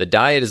 the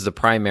diet is the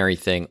primary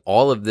thing.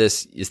 All of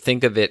this is,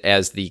 think of it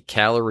as the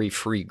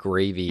calorie-free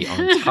gravy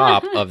on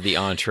top of the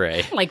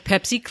entree. Like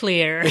Pepsi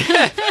Clear.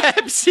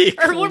 Pepsi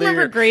Clear. Or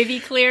remember Gravy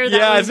Clear? That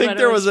yeah, was I think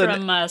there was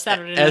from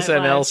Saturday Night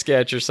SNL Live.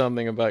 sketch or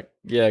something about,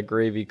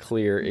 Gravy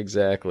Clear.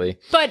 Exactly.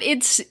 But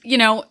it's, you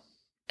know,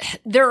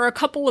 there are a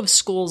couple of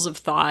schools of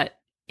thought,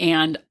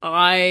 and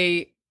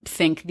I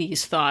think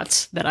these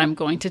thoughts that I'm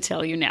going to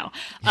tell you now.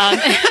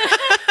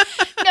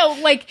 No,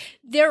 like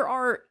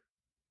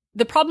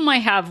the problem I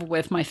have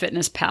with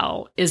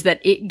MyFitnessPal is that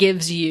it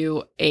gives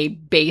you a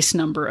base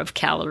number of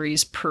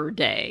calories per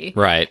day.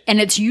 Right.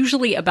 And it's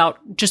usually about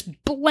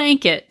just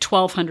blanket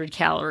 1,200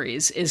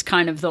 calories is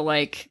kind of the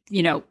like,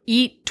 you know,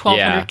 eat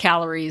 1,200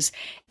 calories.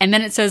 And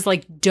then it says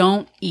like,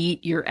 don't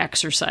eat your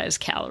exercise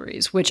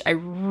calories, which I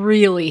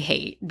really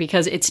hate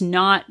because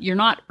you're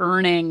not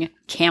earning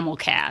camel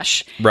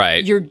cash.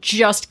 Right. You're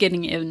just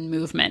getting in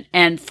movement.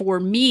 And for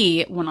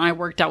me, when I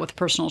worked out with a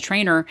personal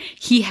trainer,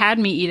 he had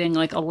me eating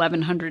like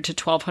 1,100 to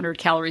 1,200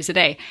 calories a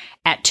day.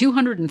 At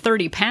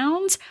 230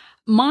 pounds,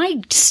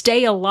 my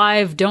stay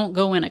alive, don't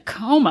go in a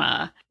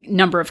coma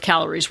number of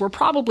calories were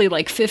probably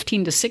like 1,500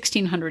 to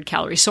 1,600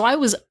 calories. So I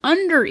was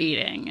under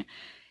eating.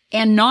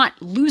 and not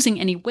losing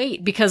any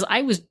weight because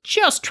I was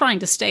just trying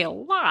to stay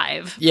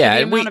alive. Yeah,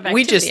 and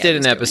we just did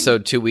an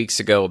episode 2 weeks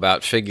ago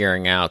about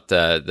figuring out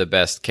the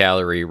best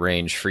calorie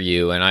range for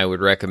you, and I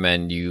would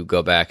recommend you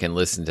go back and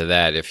listen to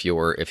that if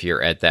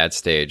you're at that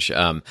stage.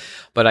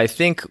 But I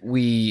think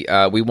we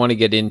want to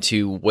get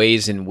into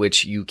ways in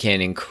which you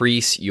can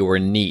increase your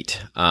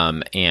NEAT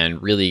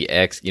and really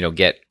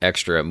get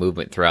extra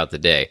movement throughout the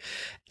day.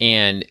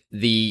 And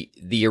the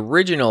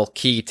original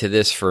key to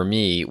this for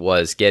me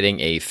was getting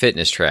a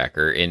fitness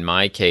tracker. In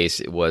my case,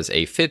 it was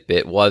a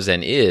Fitbit, was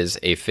and is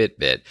a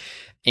Fitbit.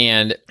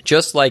 And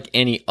just like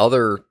any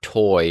other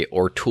toy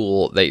or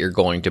tool that you're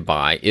going to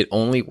buy, it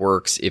only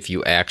works if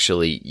you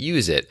actually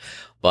use it.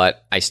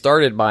 But I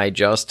started by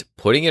just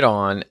putting it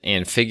on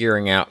and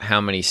figuring out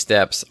how many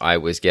steps I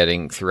was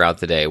getting throughout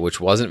the day,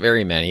 which wasn't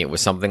very many. It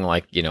was something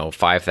like,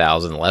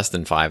 5,000, less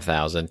than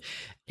 5,000.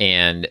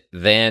 And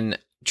then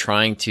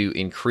trying to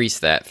increase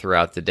that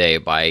throughout the day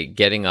by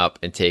getting up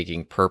and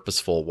taking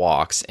purposeful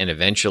walks, and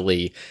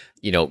eventually,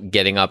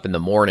 getting up in the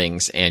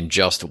mornings and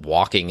just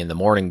walking in the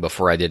morning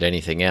before I did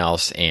anything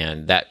else.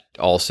 And that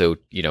also,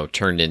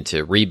 turned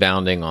into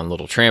rebounding on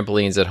little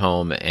trampolines at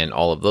home and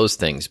all of those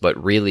things,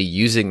 but really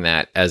using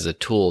that as a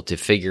tool to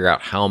figure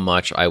out how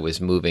much I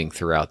was moving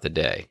throughout the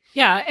day.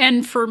 Yeah.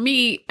 And for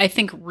me, I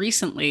think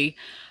recently,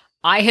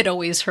 I had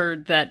always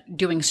heard that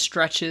doing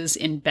stretches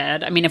in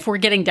bed, I mean, if we're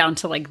getting down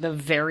to like the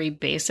very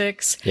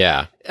basics,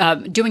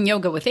 doing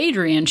yoga with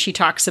Adriene, she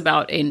talks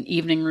about an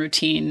evening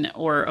routine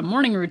or a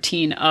morning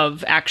routine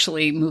of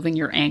actually moving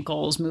your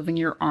ankles, moving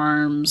your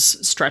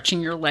arms,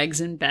 stretching your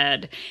legs in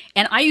bed.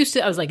 And I was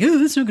like, oh,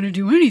 that's not going to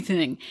do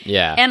anything.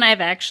 Yeah. And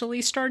I've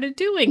actually started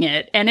doing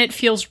it. And it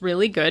feels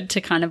really good to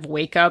kind of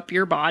wake up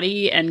your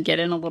body and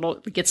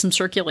get some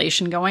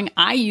circulation going.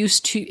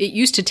 It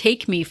used to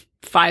take me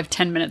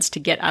 5-10 minutes to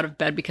get out of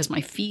bed because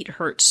my feet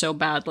hurt so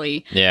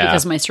badly,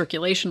 because my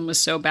circulation was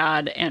so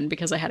bad, and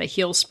because I had a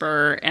heel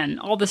spur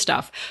and all the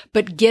stuff.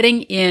 But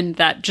getting in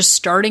that, just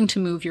starting to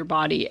move your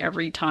body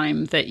every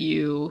time that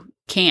you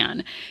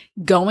can,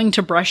 going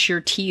to brush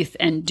your teeth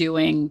and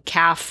doing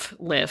calf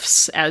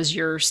lifts as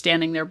you're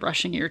standing there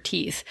brushing your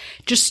teeth,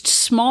 just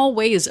small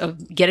ways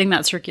of getting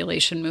that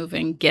circulation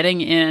moving,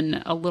 getting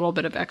in a little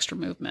bit of extra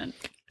movement.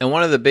 And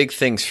one of the big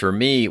things for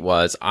me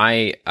was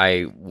when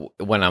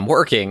I'm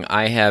working,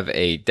 I have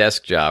a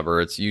desk job, or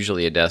it's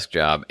usually a desk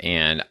job,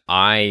 and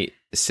I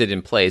sit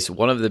in place.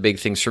 One of the big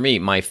things for me,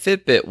 my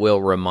Fitbit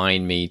will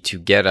remind me to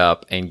get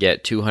up and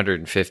get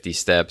 250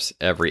 steps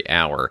every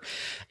hour.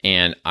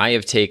 And I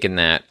have taken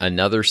that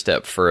another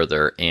step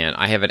further, and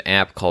I have an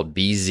app called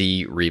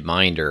BZ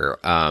Reminder.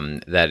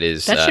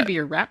 That should be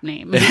your rap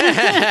name.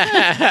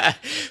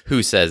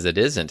 Who says it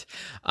isn't?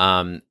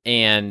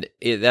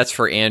 That's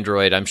for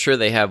Android. I'm sure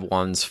they have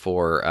ones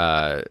for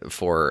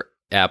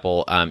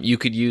Apple. You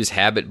could use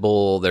Habit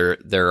Bowl. There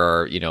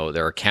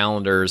are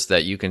calendars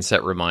that you can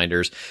set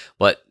reminders.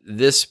 But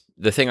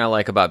the thing I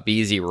like about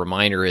BZ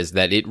Reminder is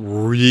that it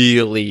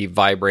really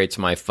vibrates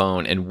my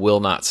phone and will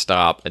not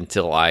stop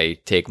until I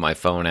take my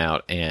phone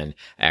out and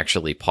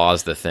actually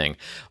pause the thing.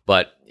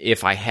 But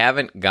if I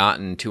haven't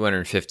gotten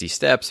 250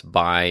 steps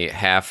by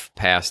half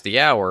past the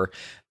hour,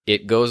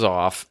 it goes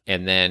off,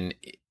 and then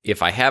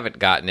if I haven't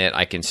gotten it,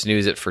 I can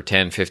snooze it for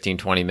 10, 15,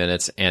 20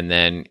 minutes, and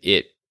then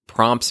it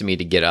prompts me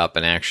to get up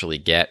and actually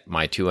get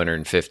my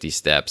 250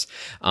 steps.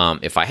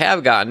 If I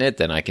have gotten it,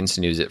 then I can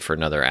snooze it for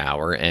another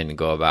hour and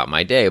go about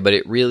my day. But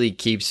it really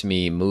keeps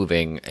me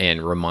moving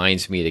and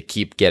reminds me to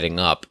keep getting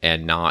up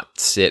and not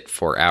sit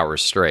for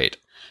hours straight.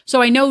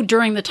 So I know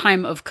during the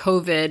time of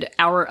COVID,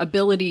 our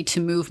ability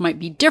to move might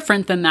be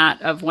different than that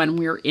of when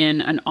we're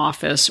in an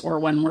office or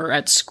when we're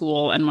at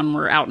school and when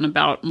we're out and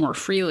about more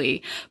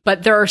freely.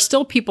 But there are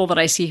still people that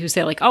I see who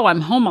say like, oh,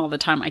 I'm home all the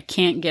time. I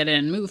can't get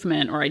in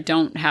movement, or I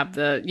don't have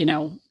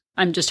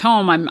I'm just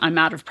home. I'm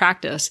out of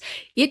practice.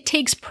 It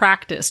takes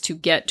practice to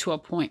get to a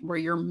point where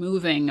you're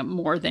moving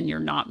more than you're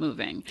not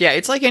moving. Yeah,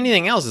 it's like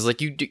anything else. It's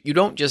like you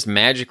don't just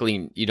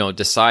magically,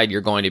 decide you're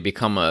going to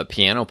become a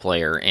piano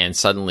player and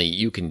suddenly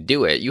you can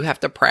do it. You have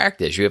to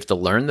practice. You have to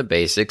learn the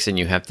basics, and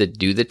you have to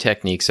do the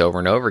techniques over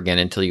and over again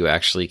until you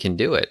actually can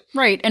do it.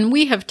 Right. And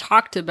we have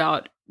talked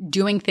about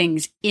doing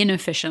things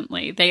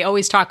inefficiently. They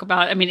always talk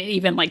about,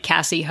 even like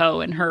Cassie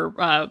Ho in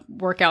her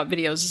workout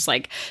videos is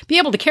like, be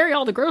able to carry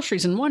all the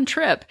groceries in one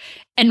trip.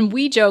 And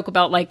we joke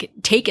about like,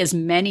 take as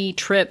many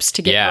trips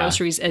to get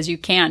groceries as you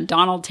can.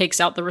 Donald takes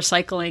out the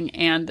recycling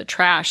and the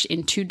trash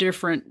in 2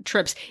 different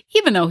trips,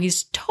 even though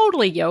he's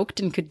totally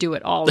yoked and could do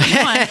it all in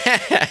one.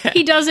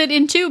 He does it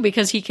in 2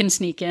 because he can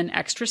sneak in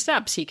extra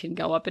steps. He can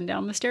go up and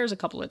down the stairs a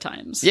couple of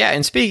times. Yeah.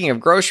 And speaking of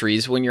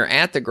groceries, when you're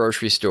at the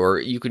grocery store,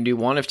 you can do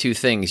one of 2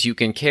 things. You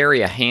can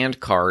carry a hand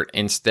cart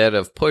instead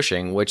of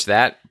pushing, which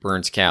that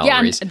burns calories.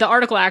 Yeah, and the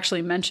article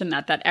actually mentioned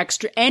that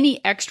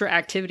any extra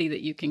activity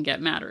that you can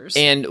get matters.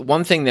 And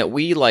one thing that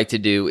we like to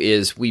do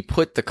is we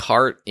put the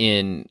cart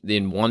in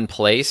one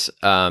place,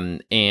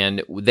 and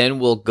then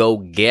we'll go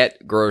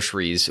get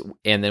groceries,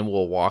 and then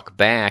we'll walk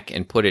back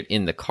and put it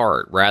in the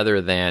cart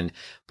rather than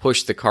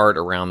push the cart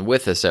around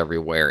with us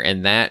everywhere.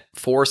 And that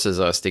forces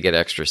us to get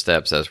extra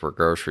steps as we're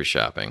grocery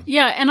shopping.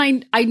 Yeah.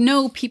 And I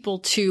know people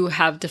too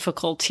have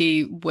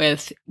difficulty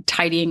with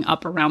tidying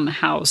up around the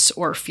house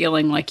or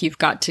feeling like you've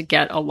got to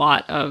get a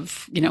lot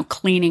of,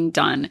 cleaning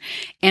done.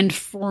 And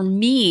for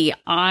me,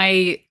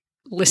 I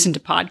listen to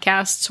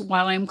podcasts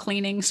while I'm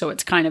cleaning. So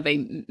it's kind of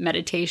a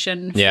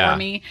meditation for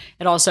me.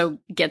 It also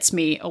gets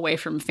me away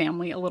from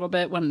family a little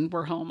bit when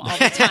we're home all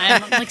the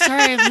time. I'm like,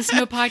 sorry, I'm listening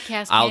to a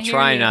podcast. I'll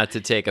try not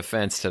to take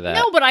offense to that.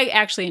 No, but I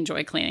actually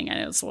enjoy cleaning.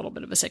 I know it's a little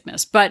bit of a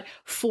sickness. But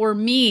for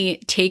me,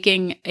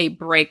 taking a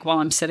break while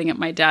I'm sitting at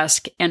my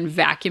desk and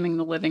vacuuming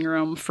the living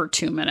room for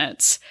 2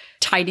 minutes,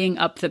 tidying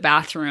up the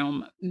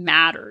bathroom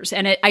matters.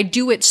 And I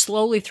do it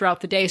slowly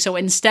throughout the day. So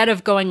instead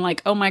of going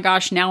like, oh my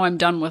gosh, now I'm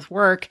done with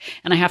work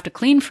and I have to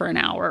clean for an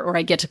hour, or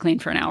I get to clean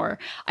for an hour,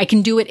 I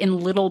can do it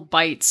in little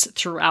bites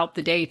throughout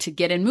the day to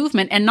get in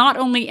movement. And not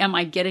only am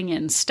I getting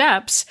in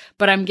steps,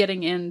 but I'm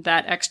getting in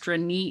that extra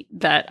neat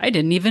that I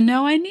didn't even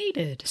know I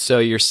needed. So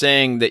you're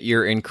saying that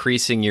you're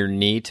increasing your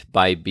neat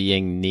by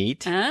being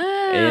neat?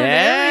 Yeah.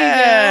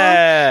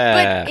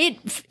 But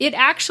it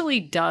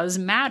actually does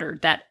matter,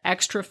 that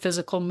extra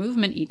physical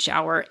movement each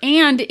hour,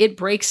 and it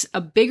breaks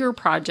a bigger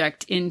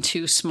project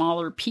into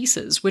smaller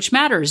pieces, which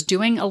matters.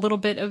 Doing a little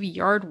bit of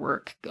yard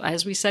work,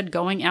 as we said,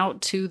 going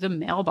out to the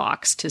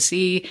mailbox to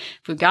see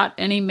if we've got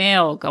any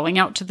mail, going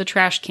out to the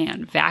trash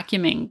can,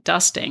 vacuuming,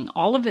 dusting,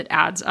 all of it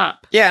adds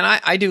up. Yeah,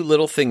 and I do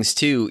little things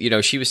too.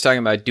 She was talking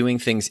about doing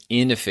things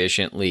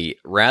inefficiently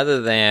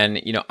rather than,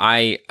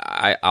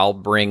 I'll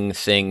bring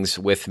things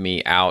with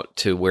me out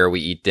to where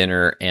we eat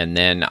dinner, and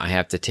then I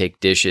have to take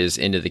dishes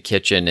into the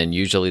kitchen, and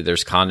usually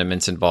there's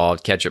condiments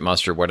involved, ketchup,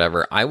 mustard,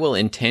 whatever. I will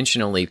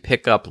intentionally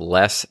pick up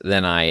less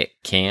than I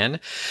can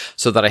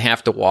so that I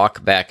have to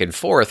walk back and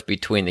forth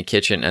between the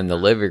kitchen and the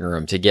living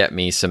room to get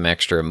me some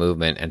extra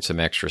movement and some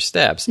extra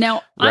steps.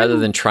 Now, rather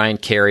than try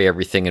and carry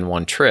everything in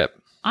one trip.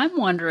 I'm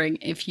wondering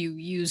if you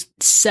use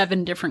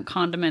 7 different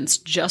condiments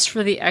just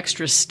for the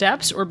extra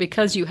steps, or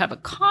because you have a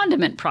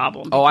condiment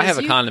problem. Oh, I have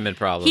a condiment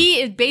problem.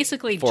 He is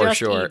basically for just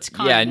sure. eats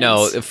condiments. Yeah,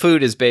 no,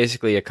 food is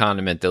basically a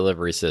condiment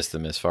delivery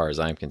system as far as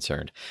I'm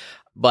concerned.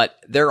 But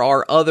there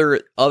are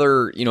other,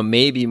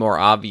 maybe more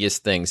obvious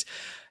things.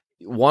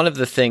 One of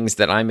the things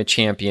that I'm a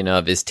champion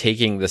of is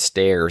taking the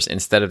stairs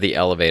instead of the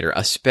elevator,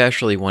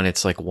 especially when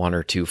it's like 1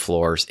 or 2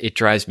 floors. It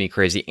drives me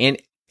crazy.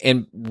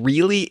 And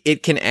really,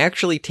 it can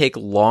actually take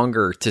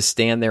longer to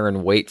stand there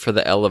and wait for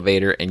the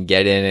elevator and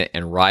get in it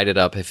and ride it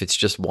up if it's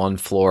just 1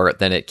 floor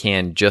than it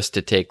can just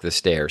to take the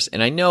stairs.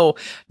 And I know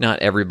not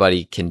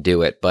everybody can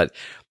do it, but,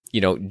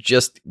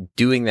 just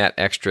doing that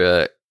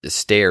extra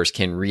stairs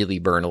can really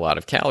burn a lot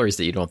of calories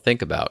that you don't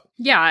think about.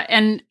 Yeah,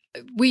 and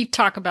we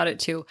talk about it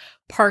too.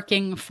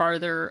 Parking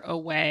farther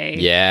away.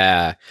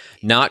 Yeah.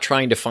 Not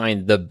trying to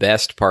find the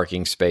best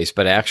parking space,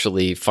 but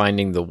actually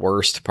finding the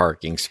worst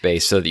parking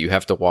space so that you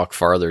have to walk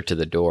farther to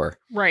the door.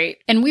 Right.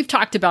 And we've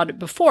talked about it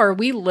before.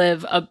 We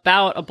live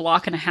about a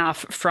block and a half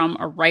from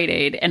a Rite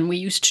Aid, and we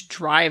used to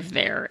drive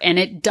there. And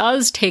it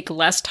does take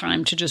less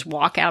time to just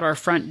walk out our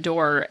front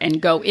door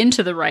and go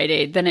into the Rite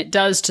Aid than it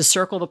does to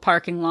circle the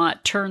parking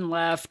lot, turn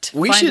left.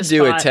 We should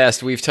do a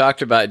test. We've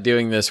talked about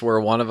doing this where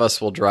one of us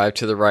will drive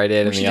to the Rite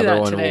Aid and the other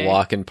one will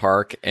walk and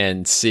park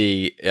and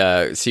see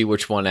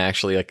which one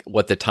actually, like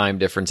what the time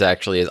difference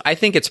actually is. I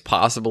think it's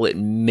possible it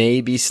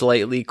may be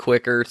slightly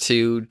quicker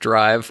to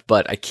drive,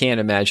 but I can't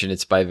imagine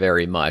it's by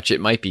very much. It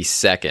might be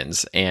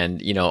seconds,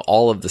 and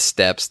all of the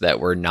steps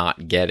that we're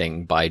not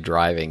getting by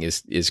driving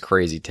is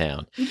crazy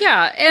town.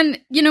 Yeah,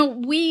 and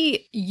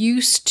we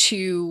used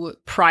to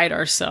pride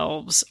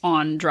ourselves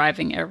on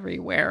driving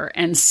everywhere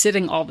and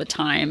sitting all the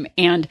time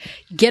and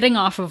getting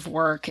off of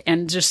work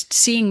and just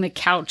seeing the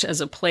couch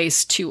as a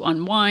place to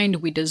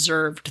unwind. We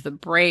deserved the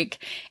break,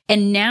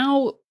 and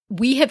now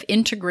we have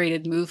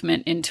integrated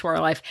movement into our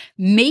life,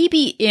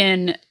 maybe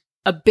in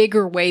a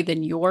bigger way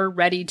than you're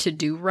ready to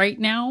do right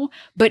now,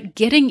 but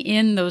getting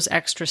in those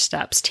extra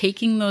steps,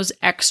 taking those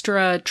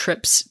extra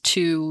trips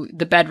to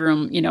the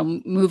bedroom,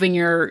 moving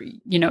your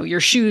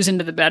shoes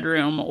into the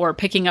bedroom or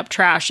picking up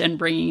trash and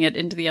bringing it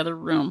into the other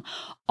room.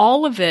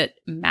 All of it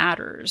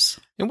matters.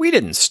 And we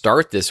didn't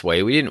start this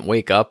way. We didn't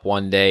wake up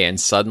one day and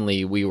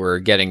suddenly we were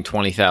getting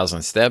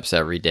 20,000 steps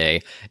every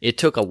day. It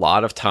took a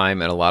lot of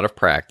time and a lot of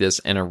practice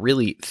and a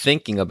really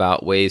thinking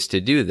about ways to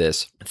do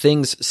this.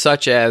 Things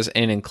such as,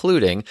 and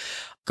including,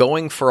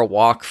 going for a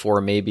walk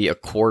for maybe a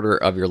quarter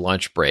of your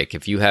lunch break.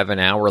 If you have an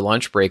hour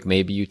lunch break,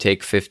 maybe you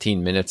take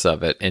 15 minutes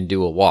of it and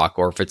do a walk.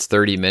 Or if it's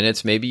 30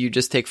 minutes, maybe you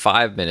just take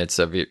 5 minutes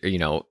of your,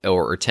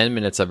 or 10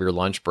 minutes of your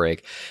lunch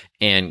break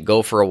and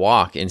go for a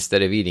walk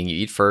instead of eating. You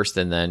eat first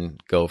and then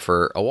go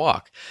for a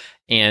walk.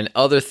 And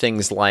other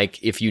things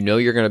like if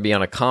you're going to be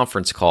on a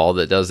conference call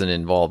that doesn't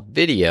involve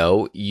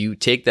video, you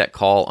take that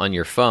call on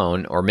your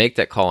phone or make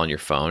that call on your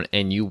phone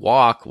and you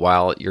walk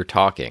while you're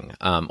talking.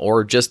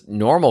 Or just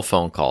normal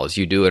phone calls.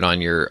 You do it on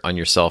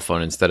your cell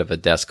phone instead of a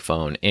desk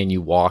phone and you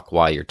walk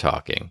while you're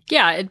talking.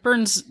 Yeah, it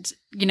burns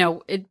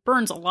it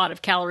burns a lot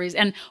of calories.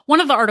 And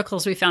one of the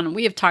articles we found, and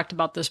we have talked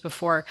about this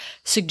before,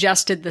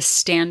 suggested the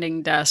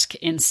standing desk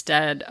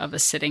instead of a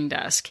sitting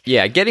desk.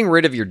 Yeah, getting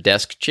rid of your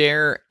desk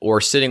chair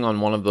or sitting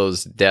on one of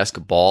those desk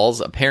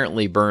balls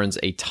apparently burns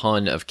a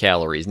ton of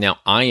calories. Now,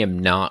 I am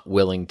not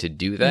willing to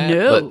do that,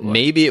 but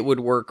maybe it would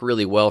work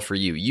really well for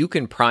you. You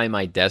can pry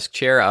my desk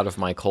chair out of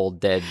my cold,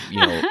 dead,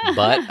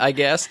 butt, I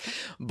guess.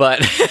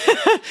 But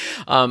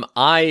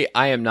I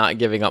am not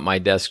giving up my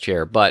desk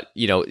chair, but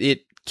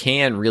it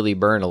can really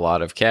burn a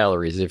lot of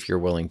calories if you're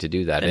willing to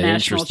do that. The and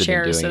National interested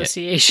Chair in doing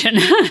Association.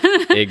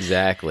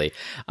 Exactly.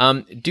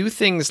 Do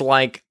things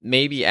like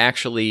maybe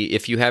actually,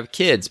 if you have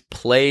kids,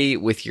 play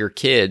with your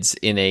kids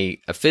in a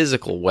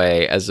physical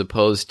way as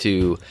opposed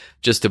to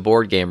just a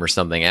board game or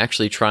something.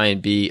 Actually try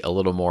and be a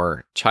little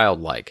more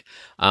childlike.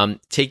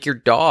 Take your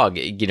dog,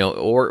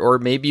 or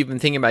maybe even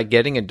thinking about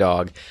getting a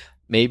dog.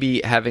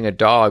 Maybe having a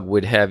dog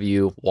would have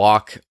you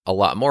walk a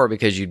lot more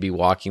because you'd be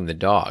walking the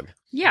dog.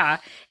 Yeah.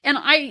 And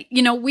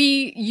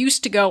we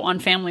used to go on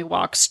family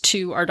walks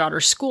to our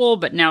daughter's school,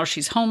 but now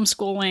she's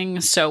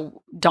homeschooling.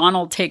 So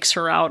Donald takes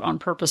her out on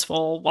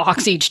purposeful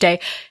walks each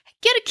day.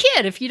 Get a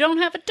kid if you don't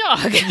have a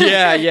dog.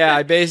 Yeah.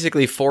 I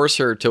basically force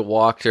her to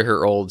walk to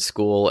her old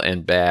school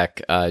and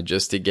back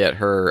just to get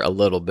her a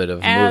little bit of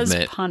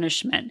movement. As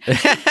punishment.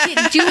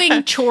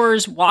 Doing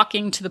chores,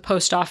 walking to the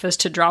post office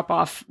to drop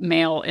off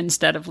mail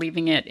instead of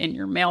leaving it in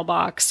your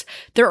mailbox.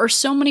 There are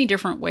so many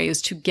different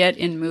ways to get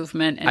in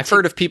movement. And I've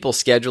heard of people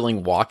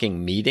scheduling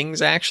walking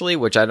meetings, actually,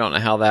 which I don't know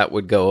how that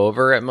would go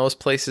over at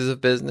most places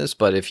of business.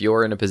 But if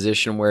you're in a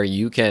position where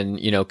you can,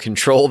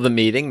 control the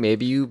meeting,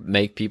 maybe you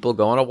make people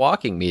go on a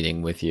walking meeting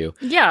with you.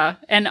 Yeah.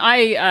 And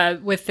I,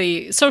 with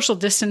the social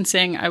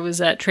distancing, I was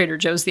at Trader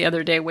Joe's the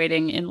other day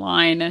waiting in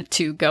line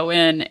to go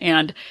in,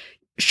 and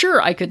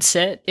sure, I could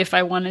sit if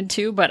I wanted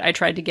to, but I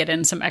tried to get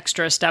in some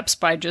extra steps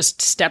by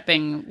just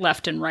stepping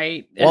left and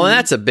right. And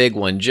that's a big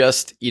one.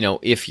 Just,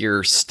 if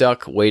you're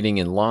stuck waiting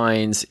in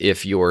lines,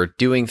 if you're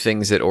doing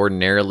things that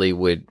ordinarily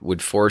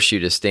would force you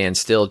to stand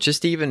still,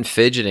 just even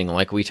fidgeting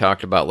like we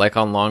talked about, like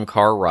on long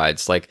car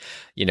rides, like,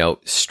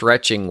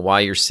 stretching while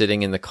you're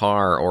sitting in the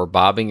car or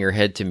bobbing your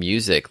head to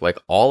music, like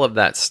all of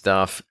that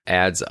stuff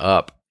adds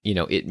up.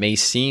 It may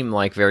seem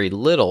like very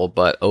little,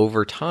 but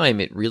over time,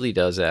 it really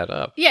does add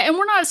up. Yeah, and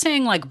we're not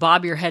saying like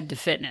bob your head to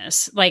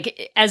fitness.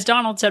 Like, as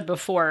Donald said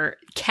before,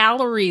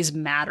 calories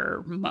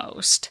matter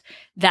most.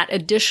 That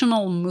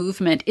additional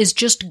movement is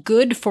just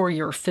good for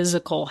your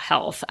physical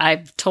health.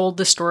 I've told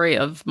the story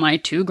of my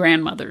two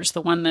grandmothers,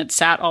 the one that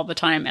sat all the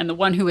time and the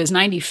one who is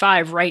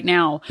 95 right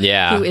now,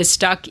 who is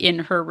stuck in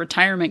her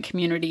retirement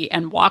community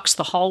and walks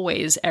the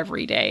hallways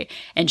every day.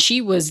 And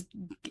she was,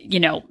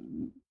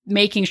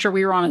 making sure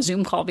we were on a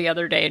Zoom call the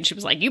other day, and she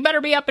was like, "You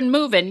better be up and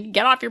moving.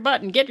 Get off your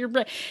butt and get your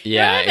butt."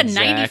 Yeah, I have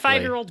exactly. a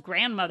 95-year-old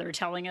grandmother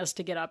telling us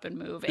to get up and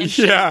move, and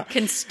she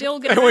can still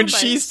get. And when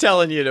she's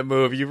telling you to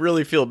move, you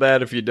really feel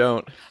bad if you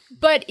don't.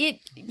 But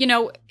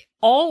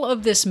all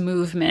of this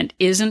movement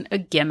isn't a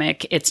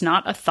gimmick. It's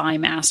not a thigh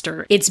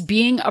master. It's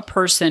being a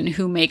person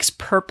who makes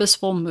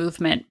purposeful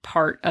movement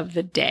part of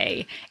the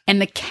day. And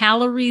the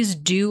calories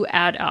do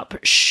add up.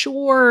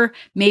 Sure,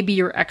 maybe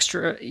you're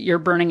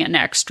burning an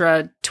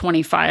extra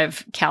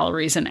 25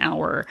 calories an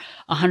hour,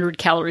 100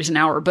 calories an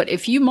hour. But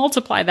if you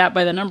multiply that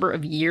by the number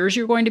of years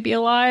you're going to be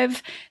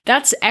alive,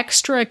 that's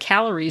extra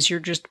calories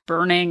you're just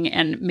burning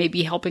and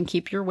maybe helping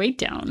keep your weight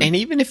down. And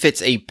even if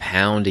it's a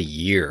pound a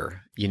year,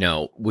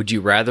 would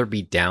you rather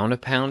be down a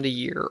pound a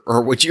year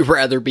or would you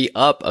rather be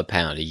up a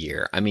pound a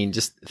year? I mean,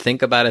 just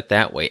think about it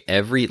that way.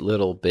 Every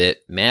little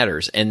bit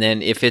matters. And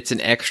then if it's an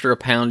extra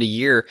pound a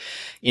year,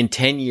 in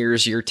 10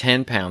 years, you're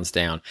 10 pounds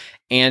down.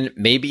 And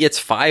maybe it's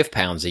 5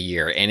 pounds a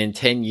year. And in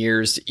 10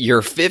 years,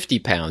 you're 50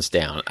 pounds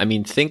down. I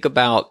mean, think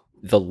about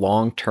the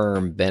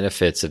long-term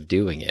benefits of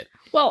doing it.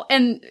 Well,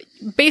 and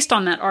based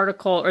on that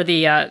article or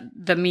the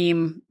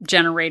meme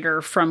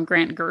generator from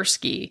Grant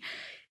Gursky,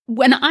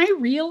 when I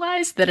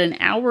realized that an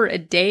hour a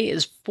day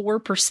is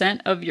 4%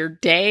 of your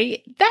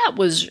day,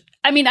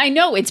 I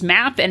know it's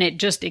math and it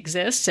just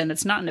exists and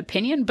it's not an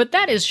opinion, but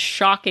that is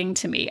shocking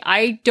to me.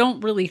 I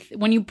don't really,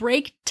 when you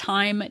break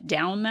time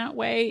down that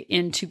way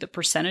into the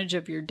percentage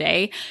of your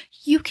day,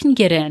 you can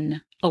get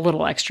in a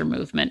little extra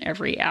movement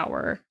every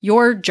hour.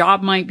 Your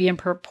job might be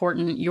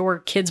important, your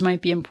kids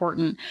might be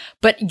important,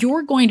 but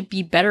you're going to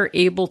be better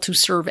able to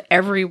serve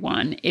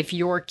everyone if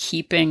you're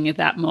keeping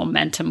that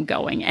momentum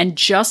going. And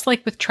just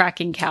like with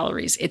tracking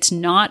calories, it's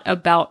not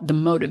about the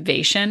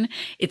motivation,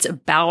 it's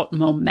about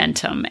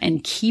momentum,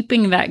 and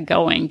keeping that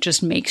going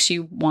just makes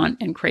you want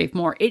and crave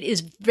more. It is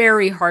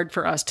very hard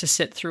for us to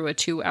sit through a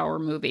 2-hour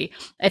movie.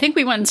 I think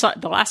we went and saw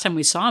the last time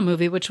we saw a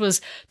movie, which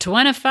was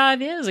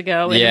 25 years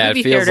ago. Yeah,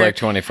 it feels like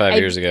 25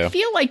 years years ago. I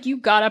feel like you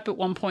got up at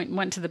one point and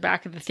went to the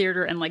back of the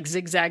theater and like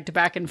zigzagged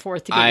back and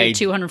forth to get your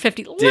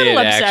 250. Little did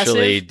obsessive.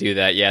 Actually do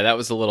that. Yeah, that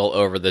was a little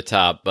over the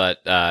top, but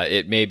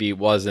it maybe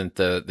wasn't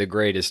the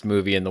greatest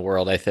movie in the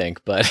world, I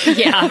think. But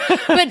yeah,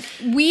 but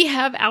we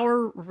have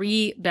our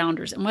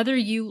rebounders, and whether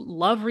you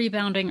love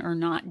rebounding or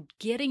not,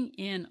 getting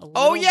in a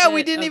little bit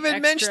we didn't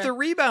even mention the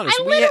rebounders.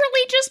 I literally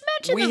just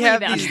mentioned the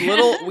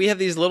rebounders. We have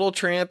these little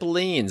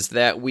trampolines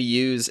that we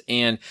use,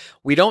 and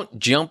we don't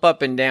jump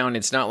up and down.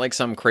 It's not like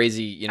some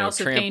crazy, House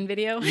of Pain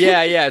video.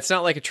 yeah, it's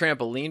not like a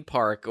trampoline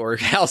park or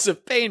House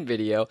of Pain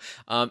video.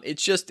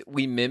 It's just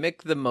we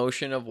mimic the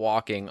motion of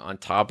walking on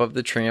top of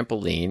the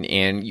trampoline,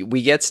 and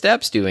we get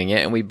steps doing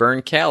it, and we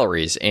burn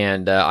calories.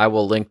 And I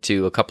will link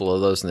to a couple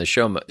of those in the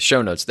show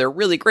notes. They're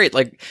really great.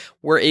 Like,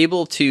 we're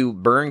able to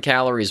burn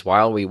calories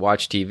while we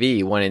watch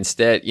TV, when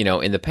instead,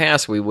 in the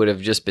past, we would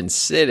have just been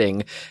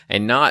sitting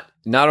and not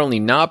only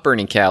not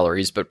burning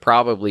calories, but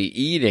probably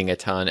eating a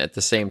ton at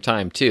the same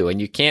time too. And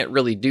you can't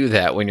really do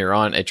that when you're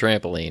on a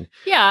trampoline.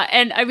 Yeah.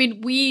 And I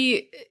mean,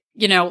 we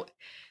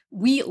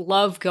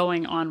love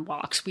going on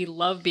walks. We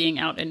love being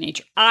out in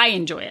nature. I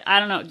enjoy it. I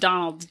don't know.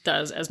 Donald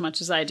does as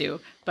much as I do,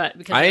 but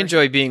because I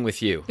enjoy being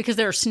with you because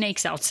there are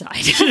snakes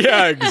outside.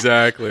 Yeah,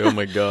 exactly. Oh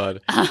my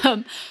God.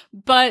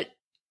 But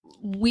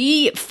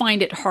we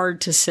find it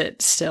hard to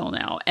sit still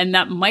now, and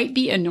that might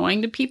be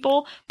annoying to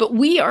people, but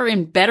we are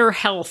in better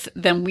health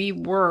than we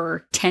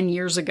were 10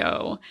 years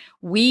ago.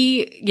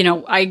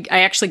 I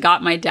actually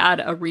got my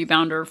dad a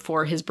rebounder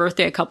for his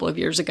birthday a couple of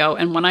years ago,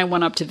 and when I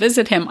went up to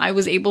visit him, I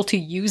was able to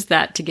use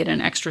that to get in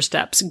extra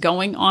steps,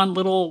 going on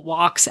little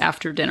walks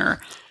after dinner.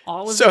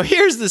 So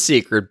here's the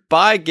secret.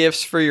 Buy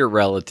gifts for your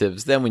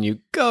relatives. Then when you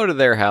go to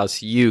their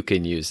house, you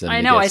can use them.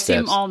 I know I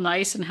seem all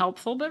nice and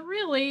helpful, but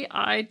really,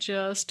 I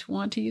just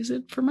want to use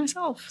it for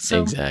myself. So.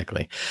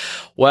 Exactly.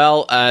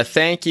 Well,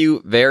 thank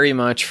you very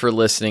much for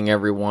listening,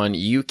 everyone.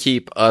 You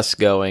keep us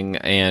going,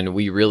 and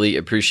we really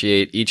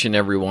appreciate each and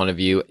every one of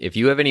you. If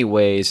you have any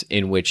ways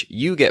in which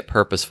you get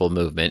purposeful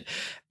movement,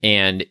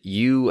 and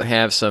you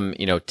have some,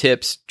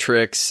 tips,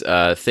 tricks,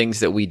 things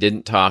that we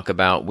didn't talk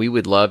about, we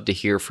would love to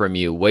hear from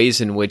you,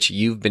 ways in which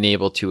you've been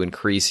able to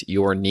increase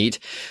your NEAT.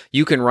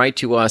 You can write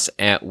to us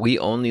at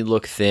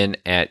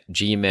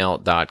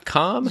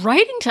weonlylookthin@gmail.com.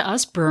 Writing to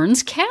us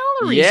burns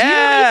calories.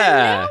 Yeah. You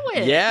don't even know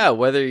it. Yeah.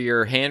 Whether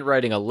you're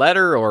handwriting a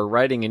letter or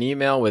writing an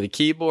email with a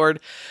keyboard.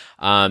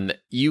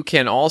 You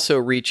can also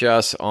reach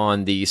us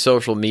on the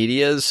social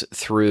medias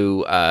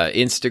through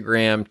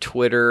Instagram,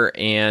 Twitter,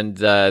 and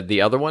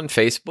the other one,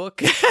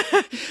 Facebook.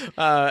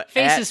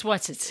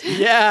 What's it?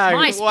 Yeah,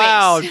 MySpace.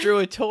 Wow, drew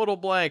a total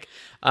blank.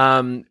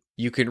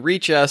 You can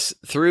reach us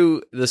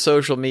through the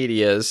social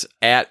medias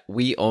at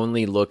We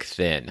Only Look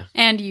Thin.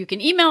 And you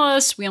can email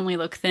us,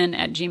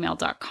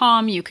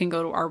 weonlylookthin@gmail.com. You can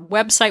go to our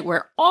website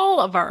where all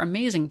of our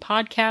amazing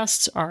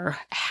podcasts are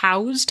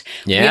housed,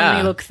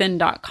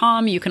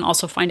 weonlylookthin.com. You can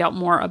also find out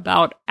more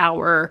about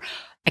our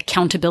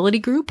accountability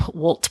group,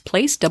 Wolt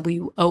Place,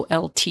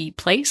 WOLT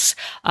Place.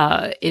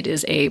 It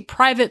is a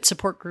private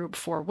support group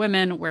for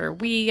women where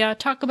we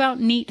talk about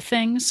neat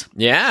things.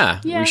 Yeah,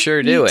 we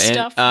sure do.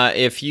 Stuff. And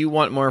if you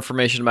want more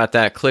information about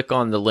that, click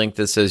on the link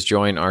that says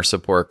join our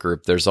support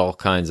group. There's all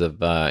kinds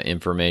of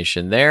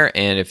information there.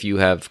 And if you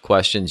have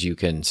questions, you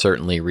can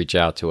certainly reach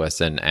out to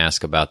us and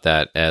ask about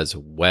that as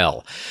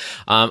well.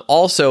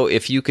 Also,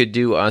 if you could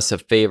do us a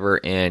favor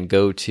and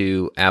go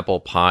to Apple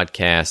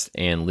Podcasts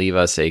and leave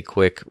us a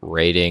quick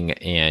rating,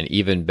 and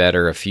even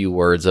better, a few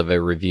words of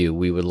a review.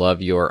 We would love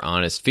your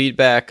honest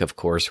feedback. Of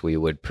course, we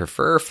would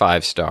prefer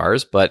 5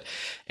 stars, but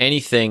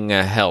anything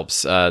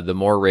helps. The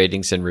more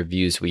ratings and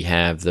reviews we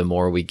have, the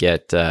more we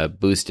get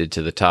boosted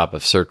to the top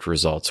of search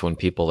results when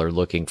people are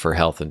looking for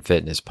health and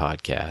fitness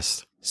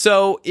podcasts.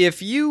 So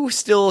if you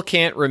still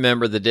can't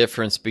remember the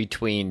difference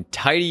between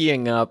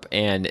tidying up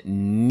and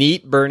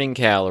NEAT burning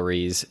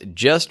calories,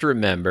 just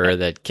remember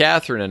that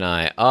Catherine and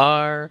I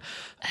are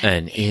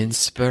an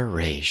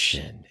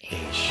inspiration.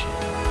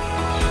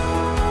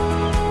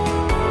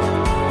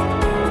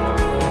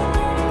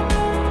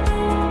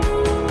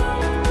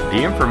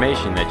 The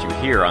information that you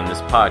hear on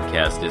this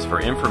podcast is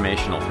for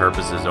informational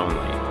purposes only.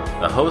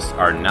 The hosts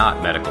are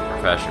not medical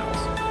professionals.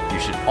 You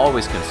should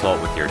always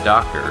consult with your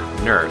doctor,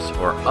 nurse,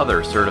 or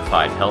other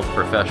certified health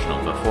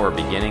professional before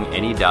beginning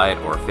any diet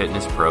or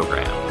fitness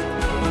program.